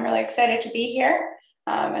 I'm really excited to be here.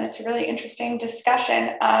 And it's a really interesting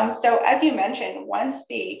discussion. So as you mentioned, once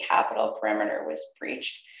the Capitol perimeter was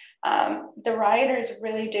breached, the rioters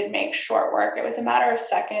really did make short work. It was a matter of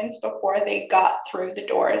seconds before they got through the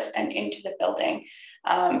doors and into the building.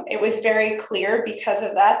 It was very clear because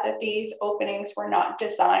of that these openings were not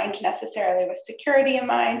designed necessarily with security in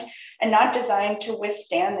mind and not designed to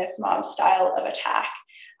withstand this mob style of attack.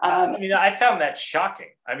 I mean, I found that shocking.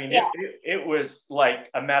 I mean, it was like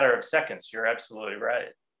a matter of seconds. You're absolutely right.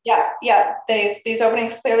 Yeah. These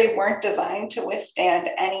openings clearly weren't designed to withstand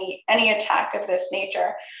any attack of this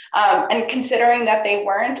nature. And considering that they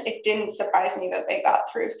weren't, it didn't surprise me that they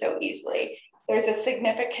got through so easily. There's a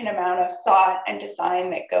significant amount of thought and design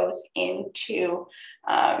that goes into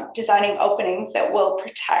designing openings that will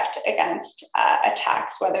protect against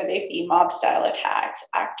attacks, whether they be mob style attacks,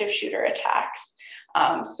 active shooter attacks.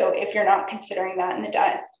 So if you're not considering that in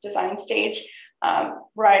the design stage,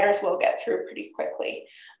 rioters will get through pretty quickly.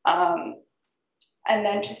 And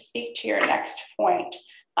then to speak to your next point,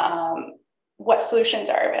 what solutions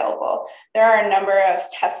are available? There are a number of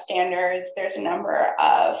test standards. There's a number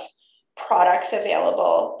of products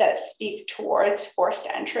available that speak towards forced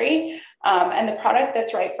entry. And the product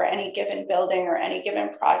that's right for any given building or any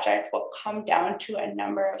given project will come down to a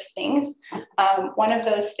number of things. One of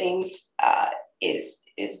those things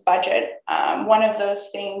is budget. One of those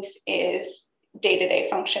things is day-to-day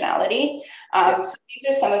functionality. So these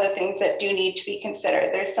are some of the things that do need to be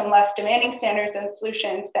considered. There's some less demanding standards and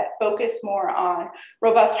solutions that focus more on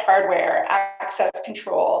robust hardware, access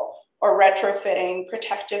control, or retrofitting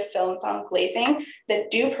protective films on glazing that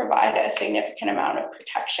do provide a significant amount of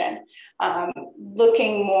protection.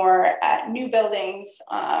 Looking more at new buildings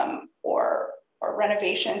or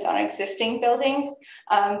renovations on existing buildings,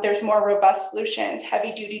 there's more robust solutions,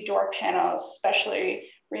 heavy duty door panels, especially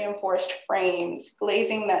reinforced frames,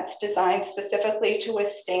 glazing that's designed specifically to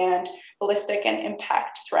withstand ballistic and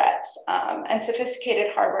impact threats, and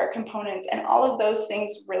sophisticated hardware components. And all of those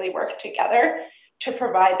things really work together to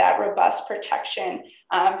provide that robust protection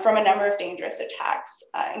from a number of dangerous attacks,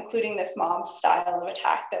 including this mob style of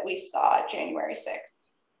attack that we saw January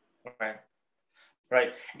 6th.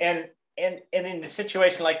 Right. And in a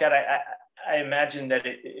situation like that, I imagine that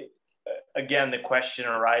again, the question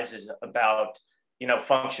arises about,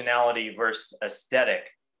 functionality versus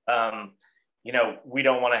aesthetic. We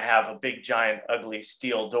don't want to have a big, giant, ugly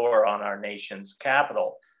steel door on our nation's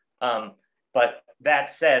capital. But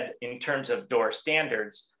that said, in terms of door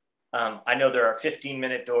standards, I know there are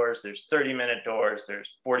 15-minute doors, there's 30-minute doors,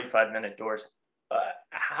 there's 45-minute doors.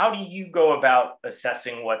 How do you go about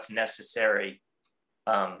assessing what's necessary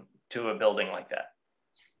to a building like that?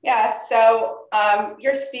 Yeah, so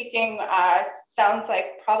you're speaking, sounds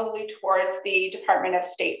like probably towards the Department of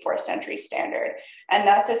State Forced Entry standard. And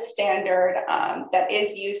that's a standard that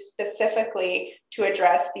is used specifically to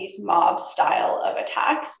address these mob style of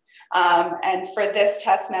attacks. And for this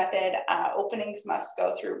test method, openings must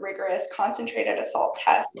go through rigorous concentrated assault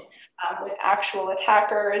tests with actual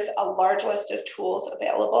attackers, a large list of tools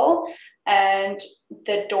available, and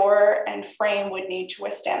the door and frame would need to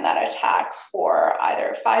withstand that attack for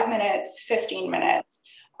either 5 minutes, 15 minutes,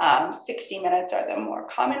 60 minutes are the more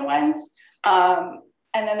common ones. And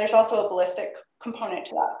then there's also a ballistic component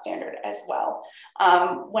to that standard as well.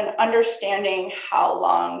 When understanding how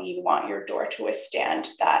long you want your door to withstand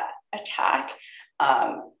that attack,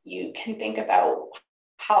 you can think about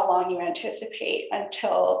how long you anticipate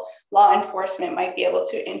until law enforcement might be able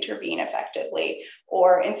to intervene effectively,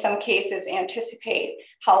 or in some cases anticipate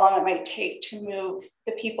how long it might take to move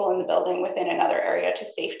the people in the building within another area to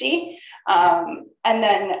safety. And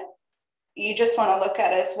then you just want to look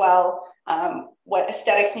at as well what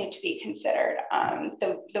aesthetics need to be considered.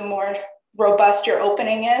 The more robust your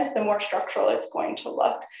opening is, the more structural it's going to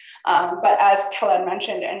look. But as Khaled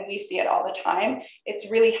mentioned, and we see it all the time, it's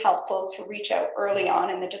really helpful to reach out early on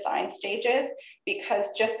in the design stages,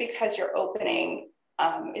 because just because your opening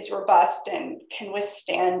is robust and can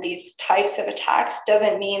withstand these types of attacks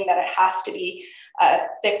doesn't mean that it has to be a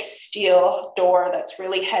thick steel door that's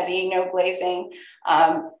really heavy, no glazing.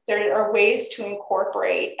 There are ways to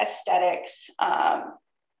incorporate aesthetics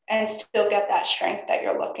and still get that strength that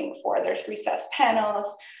you're looking for. There's recessed panels.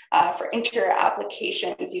 For interior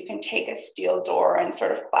applications, you can take a steel door and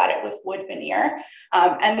sort of clad it with wood veneer.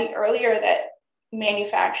 And the earlier that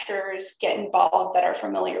manufacturers get involved that are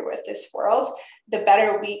familiar with this world, the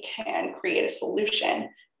better we can create a solution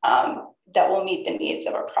that will meet the needs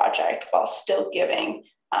of a project while still giving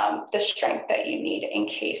the strength that you need in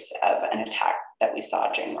case of an attack that we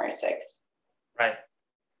saw January 6th.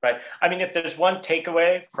 Right. I mean, if there's one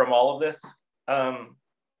takeaway from all of this,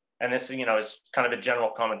 and this, is kind of a general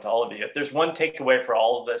comment to all of you, if there's one takeaway for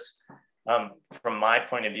all of this, from my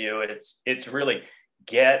point of view, it's really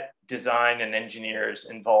get design and engineers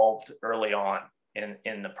involved early on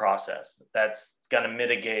in the process. That's going to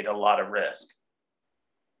mitigate a lot of risk.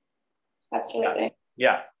 Absolutely.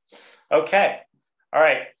 Yeah. Okay. All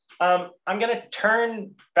right. I'm going to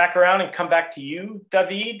turn back around and come back to you,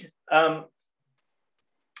 David.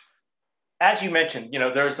 As you mentioned,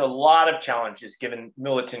 there's a lot of challenges given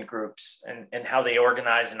militant groups and how they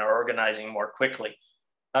organize and are organizing more quickly.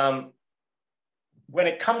 When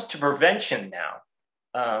it comes to prevention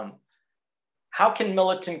now, how can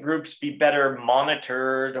militant groups be better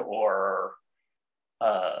monitored or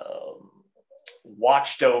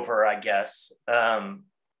watched over, I guess,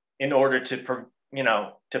 in order to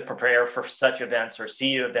prepare for such events or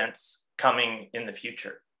see events coming in the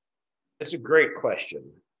future? That's a great question.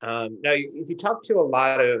 Now, if you talk to a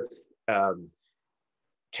lot of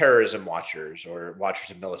terrorism watchers or watchers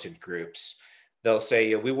of militant groups, they'll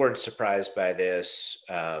say, we weren't surprised by this.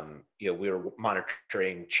 We were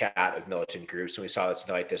monitoring chat of militant groups and we saw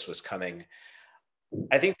something like this was coming.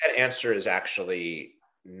 I think that answer is actually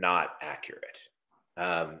not accurate.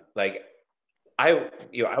 I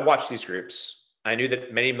watched these groups. I knew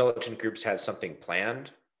that many militant groups had something planned,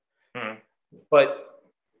 but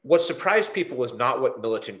what surprised people was not what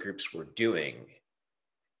militant groups were doing.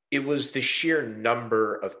 It was the sheer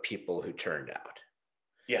number of people who turned out.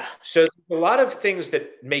 Yeah. So a lot of things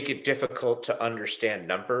that make it difficult to understand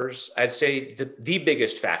numbers. I'd say the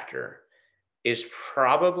biggest factor is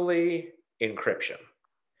probably encryption.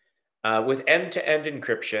 With end-to-end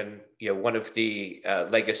encryption, one of the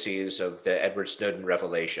legacies of the Edward Snowden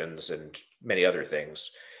revelations and many other things,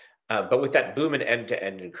 but with that boom in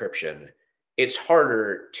end-to-end encryption, it's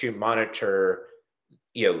harder to monitor,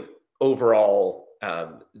 overall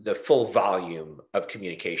the full volume of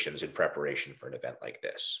communications in preparation for an event like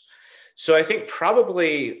this. So I think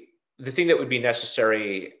probably the thing that would be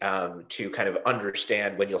necessary to kind of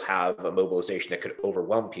understand when you'll have a mobilization that could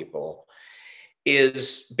overwhelm people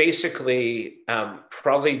is basically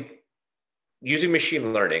probably using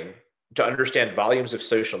machine learning to understand volumes of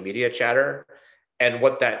social media chatter and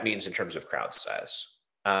what that means in terms of crowd size.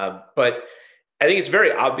 But I think it's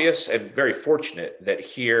very obvious and very fortunate that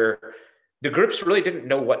here, the groups really didn't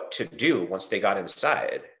know what to do once they got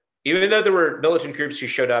inside. Even though there were militant groups who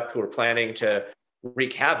showed up who were planning to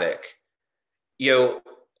wreak havoc,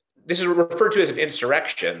 this is referred to as an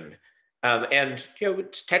insurrection. And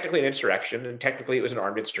it's technically an insurrection, and technically it was an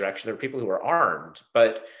armed insurrection. There were people who were armed,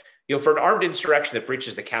 but for an armed insurrection that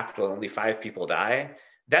breaches the Capitol and only 5 people die,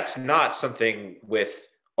 that's not something with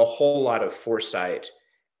a whole lot of foresight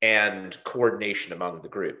and coordination among the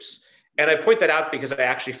groups. And I point that out because I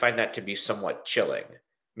actually find that to be somewhat chilling.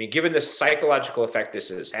 I mean, given the psychological effect this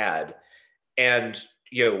has had, and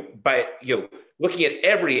by looking at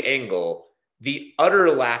every angle, the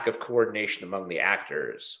utter lack of coordination among the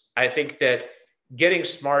actors, I think that getting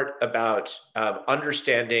smart about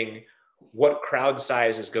understanding what crowd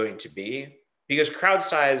size is going to be, because crowd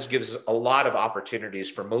size gives a lot of opportunities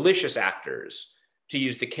for malicious actors to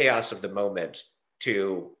use the chaos of the moment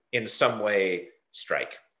to, in some way,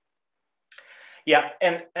 strike. Yeah,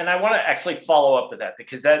 and I want to actually follow up with that,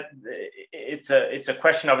 because it's a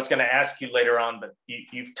question I was going to ask you later on, but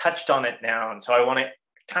you've touched on it now, and so I want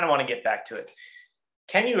to get back to it.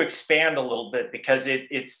 Can you expand a little bit, because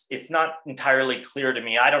it's not entirely clear to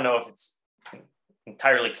me. I don't know if it's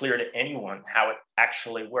entirely clear to anyone how it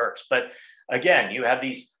actually works. But again, you have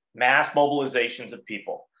these mass mobilizations of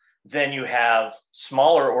people. Then you have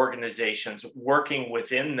smaller organizations working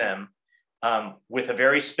within them with a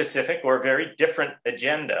very specific or very different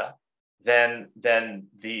agenda than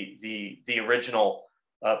the original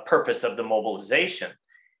purpose of the mobilization.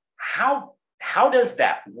 How does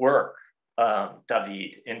that work,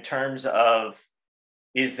 David, in terms of,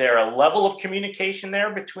 is there a level of communication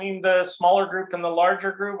there between the smaller group and the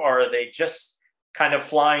larger group, or are they just kind of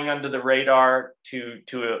flying under the radar to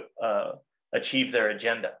achieve their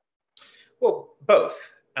agenda? Well,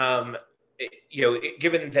 both.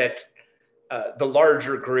 Given that the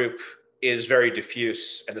larger group is very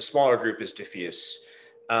diffuse and the smaller group is diffuse,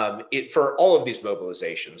 for all of these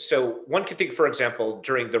mobilizations. So one could think, for example,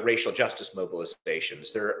 during the racial justice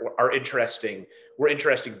mobilizations, there were interesting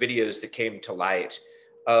videos that came to light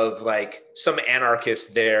of like some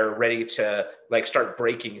anarchists there ready to like start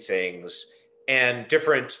breaking things, and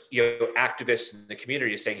different activists in the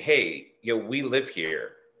community saying, hey, we live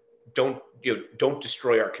here, don't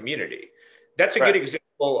destroy our community. That's a good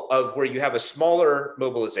example of where you have a smaller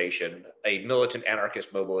mobilization, a militant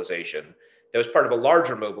anarchist mobilization that was part of a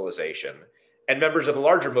larger mobilization, and members of the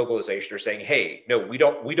larger mobilization are saying, hey, no, we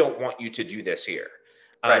don't want you to do this here.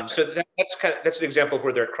 So that's an example of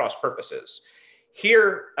where they're cross purposes.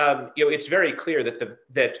 Here, it's very clear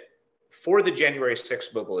that for the January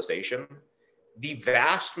 6th mobilization, the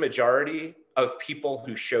vast majority of people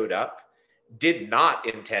who showed up did not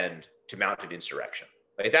intend to mount an insurrection.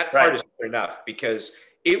 Like, that part is clear enough, because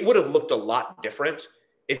it would have looked a lot different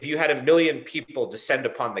if you had 1 million people descend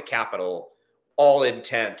upon the Capitol, all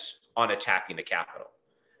intent on attacking the Capitol.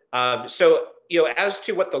 So, as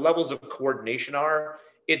to what the levels of coordination are,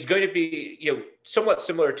 it's going to be, somewhat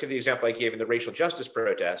similar to the example I gave in the racial justice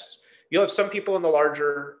protests. You'll have some people in the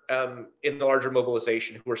larger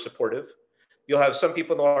mobilization who are supportive. You'll have some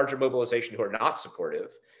people in the larger mobilization who are not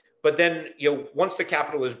supportive. But then, once the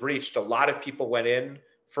Capitol was breached, a lot of people went in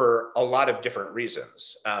for a lot of different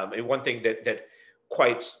reasons. And one thing that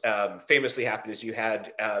quite famously happened is you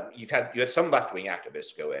had some left-wing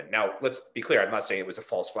activists go in. Now, let's be clear, I'm not saying it was a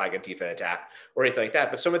false flag Antifa attack or anything like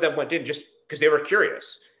that, but some of them went in just because they were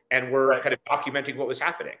curious and were kind of documenting what was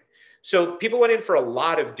happening. So people went in for a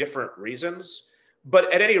lot of different reasons,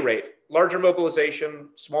 but at any rate, larger mobilization,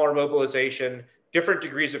 smaller mobilization, different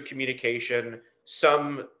degrees of communication,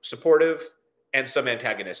 some supportive and some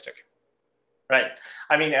antagonistic. Right.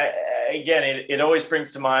 I mean, again, it always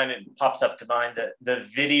brings to mind and pops up to mind the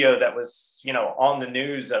video that was, on the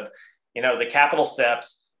news of, the Capitol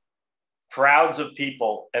steps, crowds of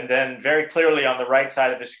people. And then very clearly on the right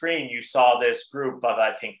side of the screen, you saw this group of,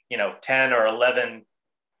 I think, 10 or 11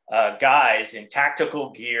 guys in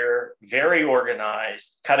tactical gear, very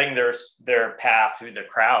organized, cutting their path through the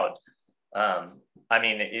crowd. I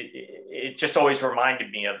mean, it just always reminded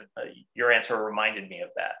me of, your answer reminded me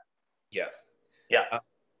of that. Yeah. Yeah.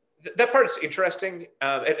 That part is interesting.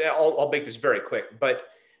 And I'll make this very quick, but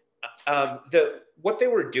what they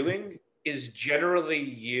were doing is generally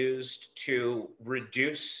used to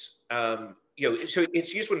reduce, so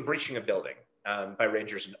it's used when breaching a building by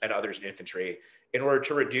rangers and others in infantry in order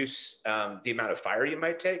to reduce the amount of fire you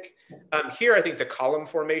might take. Here, I think the column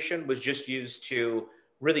formation was just used to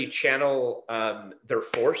really channel their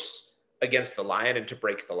force against the lion and to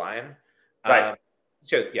break the lion. Right.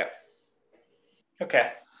 So, yeah.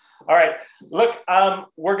 Okay. All right. Look,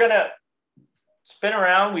 we're going to spin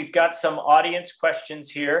around. We've got some audience questions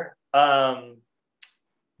here.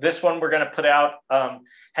 This one we're going to put out.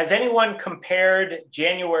 Has anyone compared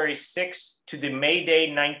January 6th to the May Day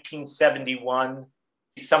 1971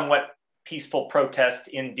 somewhat peaceful protest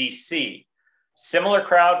in DC? Similar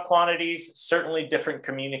crowd quantities, certainly different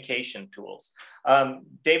communication tools.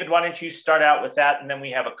 David, why don't you start out with that? And then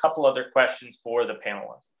we have a couple other questions for the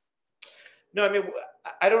panelists. No, I mean,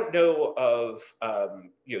 I don't know of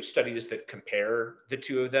studies that compare the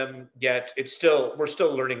two of them yet. We're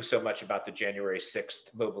still learning so much about the January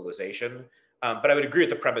 6th mobilization, but I would agree with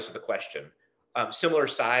the premise of the question. Similar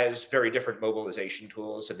size, very different mobilization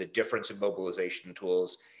tools, and the difference in mobilization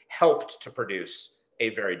tools helped to produce a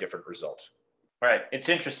very different result. Right. It's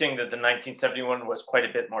interesting that the 1971 was quite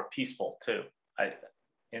a bit more peaceful too,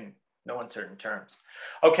 in no uncertain terms.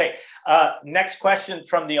 Okay, next question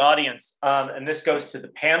from the audience, and this goes to the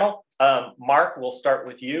panel. Mark, we'll start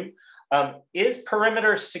with you. Is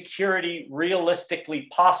perimeter security realistically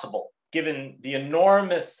possible, given the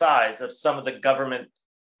enormous size of some of the government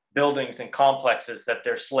buildings and complexes that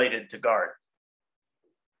they're slated to guard?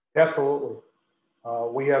 Absolutely.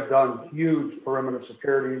 We have done huge perimeter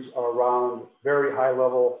securities around very high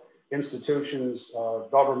level institutions,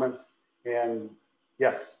 government, and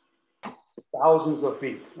yes, thousands of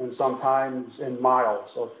feet and sometimes in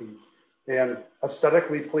miles of feet, and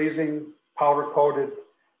aesthetically pleasing, powder coated,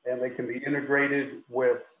 and they can be integrated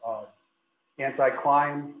with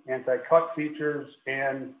anti-climb, anti-cut features,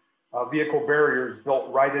 and vehicle barriers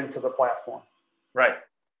built right into the platform. Right.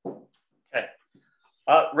 Okay.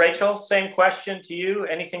 Rachel, same question to you.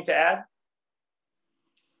 Anything to add?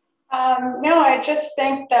 No, I just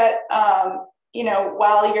think that,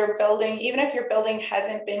 while you're building, even if your building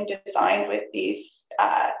hasn't been designed with these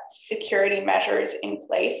security measures in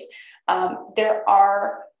place, there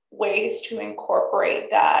are ways to incorporate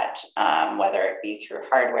that, whether it be through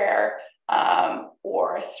hardware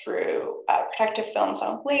or through protective films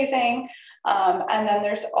on glazing. And then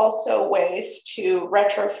there's also ways to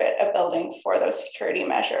retrofit a building for those security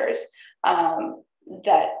measures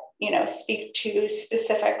that speak to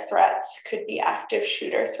specific threats, could be active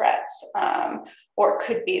shooter threats, or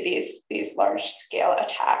could be these large scale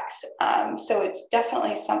attacks. So it's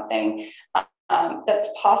definitely something that's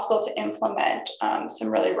possible to implement some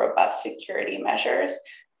really robust security measures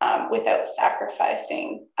without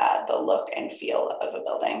sacrificing the look and feel of a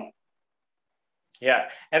building. Yeah,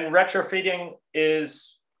 and retrofitting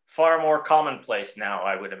is far more commonplace now,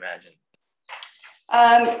 I would imagine.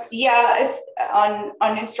 Yeah,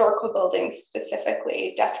 on historical buildings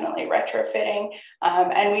specifically, definitely retrofitting.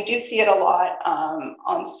 And we do see it a lot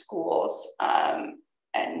on schools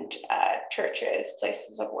and churches,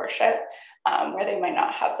 places of worship, where they might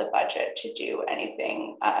not have the budget to do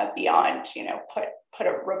anything beyond, put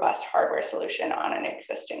a robust hardware solution on an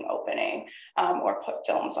existing opening or put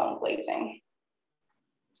films on glazing.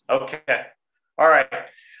 Okay. All right.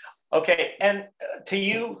 Okay. And to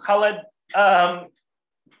you, Khaled,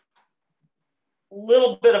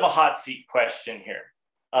 little bit of a hot seat question here,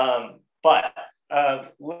 but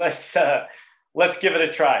let's give it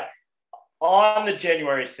a try. On the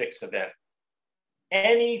January 6th event,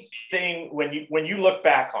 anything when you look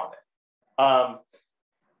back on it,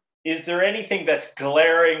 is there anything that's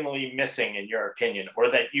glaringly missing in your opinion, or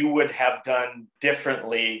that you would have done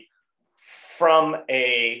differently from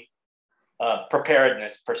a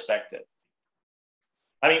preparedness perspective?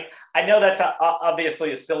 I mean, I know that's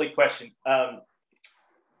obviously a silly question. I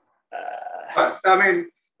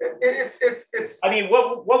mean, it's. I mean,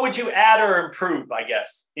 what would you add or improve? I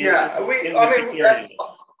guess. I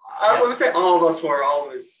would say all of us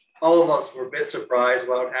were a bit surprised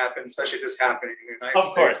what happened, especially this happening in the United States.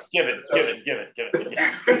 Of course, give it.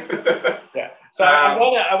 Yeah. So I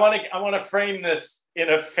want to frame this in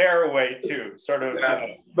a fair way too, sort of.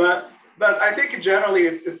 Yeah. But I think generally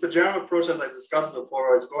it's the general process I discussed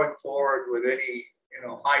before is going forward with any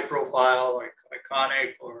high profile, like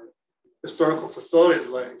iconic or historical facilities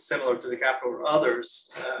like similar to the Capitol or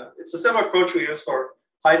others. It's a similar approach we use for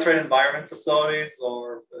high threat environment facilities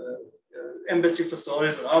or embassy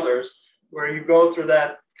facilities and others, where you go through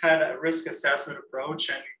that kind of risk assessment approach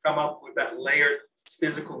and you come up with that layered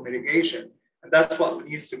physical mitigation. And that's what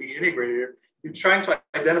needs to be integrated. You're trying to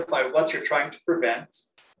identify what you're trying to prevent,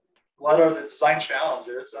 what are the design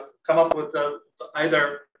challenges, and come up with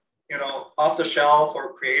either off the shelf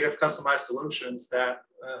or creative customized solutions that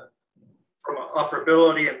from an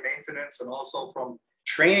operability and maintenance and also from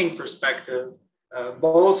training perspective,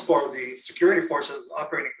 both for the security forces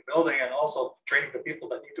operating the building and also training the people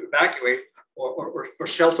that need to evacuate or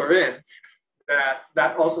shelter in,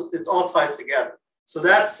 that also, it all ties together. So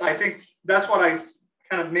I think that's what I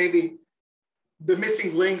kind of maybe the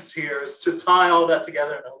missing links here is to tie all that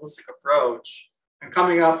together in a holistic approach and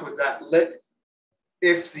coming up with that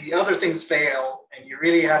if the other things fail and you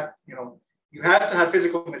really have, you have to have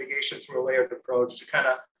physical mitigation through a layered approach to kind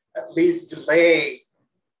of at least delay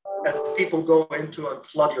as people go into and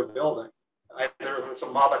flood your building, either with a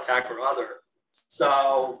mob attack or other.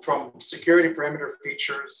 So from security perimeter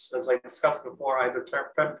features, as I discussed before, either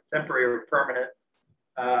temporary or permanent,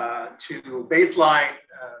 to baseline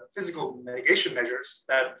physical mitigation measures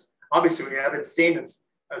that obviously we haven't seen, as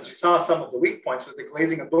you saw some of the weak points with the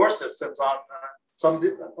glazing and door systems on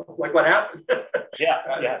like what happened.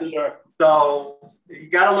 Yeah, sure. So you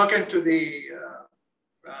got to look into the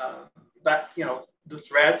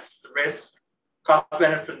threats, the risk, cost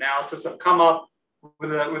benefit analysis, and come up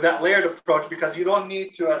with that layered approach, because you don't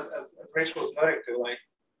need to, as Rachel was noting to, like,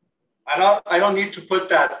 I don't need to put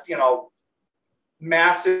that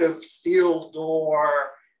massive steel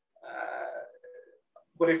door.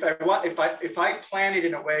 But if I plan it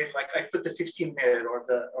in a way, like I put the 15-minute or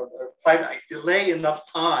 5, I delay enough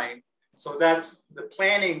time so that the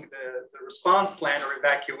planning, the response plan or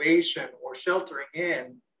evacuation or sheltering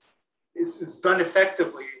in is done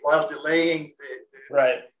effectively while delaying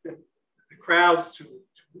the crowds to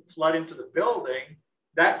flood into the building.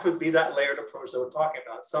 That could be that layered approach that we're talking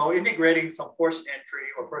about. So integrating some forced entry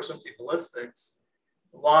or forced entry ballistics,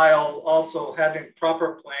 while also having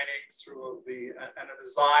proper planning through and a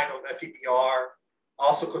design of FEBR,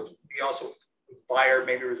 also could be also fire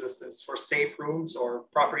maybe resistance for safe rooms or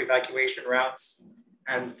proper evacuation routes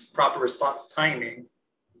and proper response timing.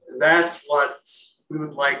 That's what we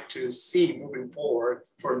would like to see moving forward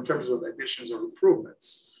in terms of additions or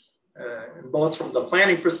improvements, both from the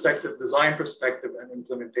planning perspective, design perspective, and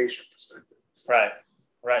implementation perspective.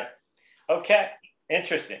 Right. Okay,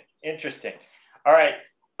 interesting. All right.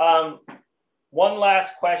 One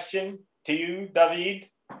last question to you, David.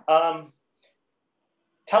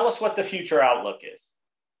 Tell us what the future outlook is.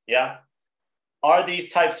 Yeah. Are these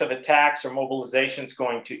types of attacks or mobilizations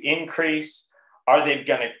going to increase? Are they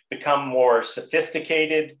going to become more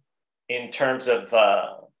sophisticated in terms of,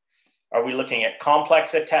 are we looking at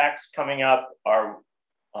complex attacks coming up? Are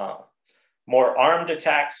more armed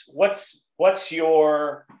attacks? What's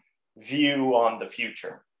your view on the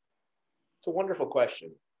future? It's a wonderful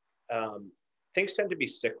question. Things tend to be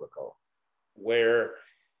cyclical, where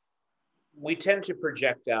we tend to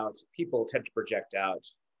project out, people tend to project out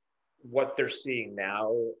what they're seeing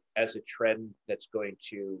now as a trend that's going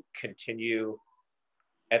to continue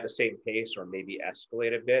at the same pace or maybe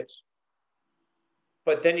escalate a bit.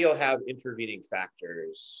 But then you'll have intervening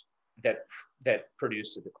factors that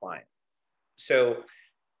produce a decline. So,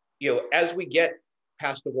 as we get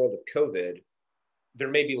past the world of COVID, there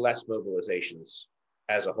may be less mobilizations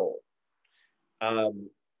as a whole.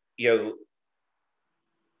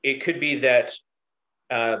 It could be that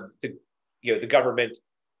the government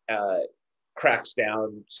cracks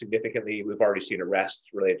down significantly. We've already seen arrests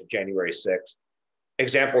related to January 6th.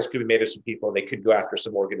 Examples could be made of some people. They could go after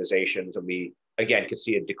some organizations, and we again could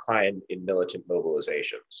see a decline in militant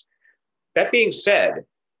mobilizations. That being said,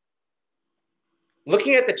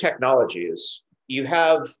 looking at the technologies, you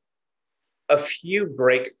have a few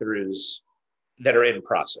breakthroughs that are in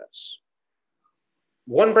process.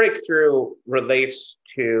 One breakthrough relates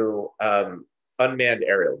to unmanned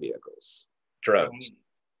aerial vehicles, drones.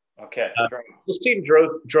 Okay. We've seen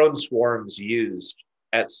drone swarms used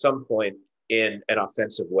at some point in an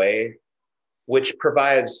offensive way, which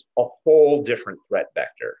provides a whole different threat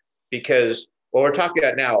vector, because what we're talking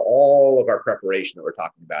about now, all of our preparation that we're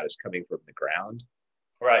talking about is coming from the ground.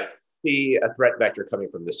 Right. See a threat vector coming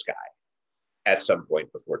from the sky at some point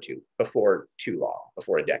before too long,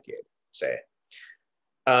 before a decade, say.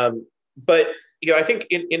 But I think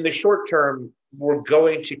in the short term, we're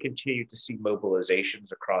going to continue to see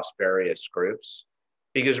mobilizations across various groups,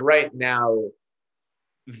 because right now,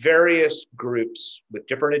 various groups with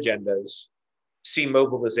different agendas see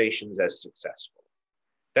mobilizations as successful.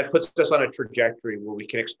 That puts us on a trajectory where we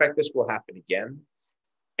can expect this will happen again.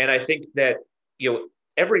 And I think that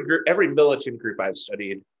every militant group I've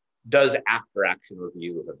studied does after action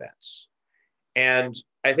review of events. And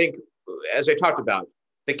I think as I talked about,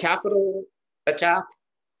 the Capitol attack,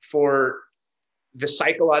 for the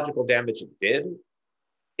psychological damage it did,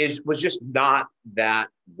 was just not that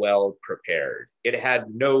well prepared. It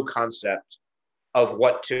had no concept of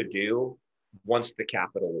what to do once the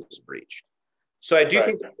Capitol was breached. So I do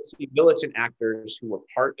think that the militant actors who were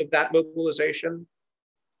part of that mobilization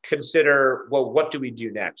consider, well, what do we do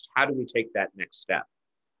next? How do we take that next step?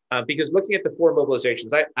 Because looking at the 4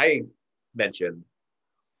 mobilizations I mentioned,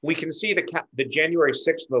 we can see the January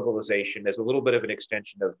 6th mobilization as a little bit of an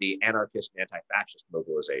extension of the anarchist and anti-fascist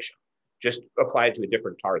mobilization, just applied to a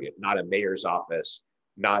different target, not a mayor's office,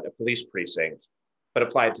 not a police precinct, but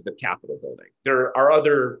applied to the Capitol building. There are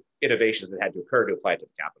other innovations that had to occur to apply to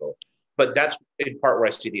the Capitol, but that's in part where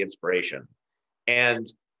I see the inspiration.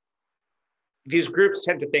 And these groups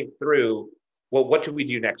tend to think through, well, what do we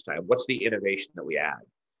do next time? What's the innovation that we add?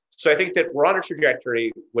 So I think that we're on a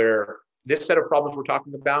trajectory where this set of problems we're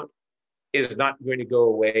talking about is not going to go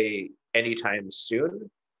away anytime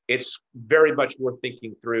soon. It's very much worth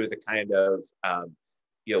thinking through the kind of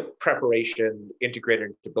preparation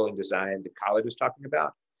integrated into building design that Khalid was talking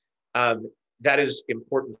about. That is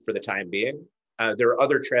important for the time being. There are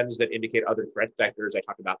other trends that indicate other threat vectors. I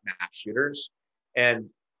talked about mass shooters,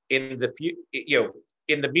 and in the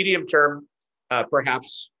medium term,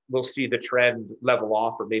 perhaps we'll see the trend level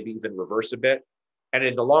off or maybe even reverse a bit. And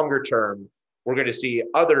in the longer term, we're going to see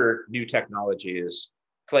other new technologies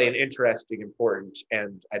play an interesting, important,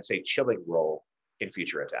 and I'd say chilling role in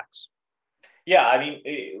future attacks. Yeah, I mean,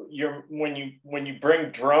 when you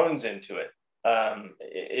bring drones into it,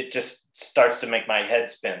 it just starts to make my head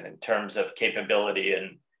spin in terms of capability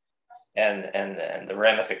and the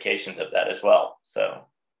ramifications of that as well. So,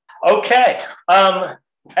 okay,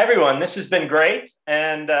 everyone, this has been great,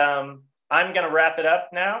 and I'm going to wrap it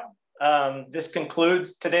up now. This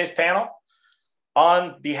concludes today's panel.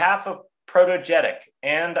 On behalf of PROTO-TALKS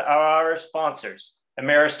and our sponsors,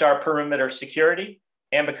 Ameristar Perimeter Security,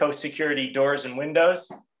 Ambico Security Doors and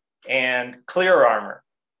Windows, and Clear Armor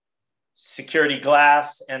Security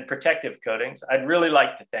Glass and Protective Coatings, I'd really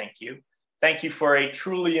like to thank you. Thank you for a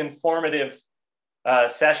truly informative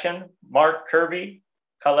session. Mark Kirby,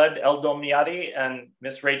 Khaled Eldomiadi, and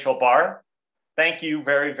Miss Rachel Barr. Thank you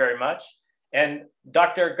very, very much. And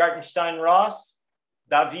Dr. Gartenstein-Ross,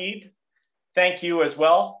 David, thank you as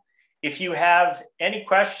well. If you have any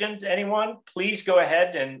questions, anyone, please go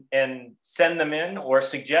ahead and send them in, or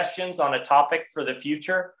suggestions on a topic for the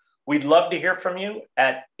future. We'd love to hear from you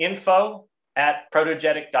at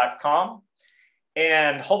info@protogetic.com.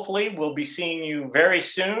 And hopefully we'll be seeing you very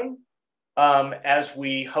soon as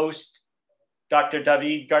we host Dr.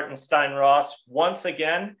 David Gartenstein-Ross once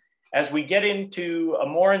again, as we get into a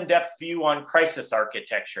more in-depth view on crisis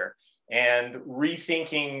architecture and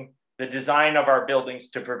rethinking the design of our buildings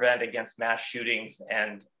to prevent against mass shootings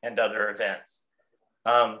and other events.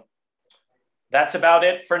 That's about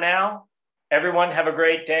it for now. Everyone have a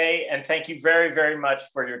great day, and thank you very, very much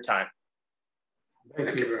for your time.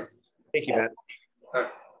 Thank you. Thank you,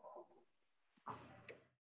 Matt.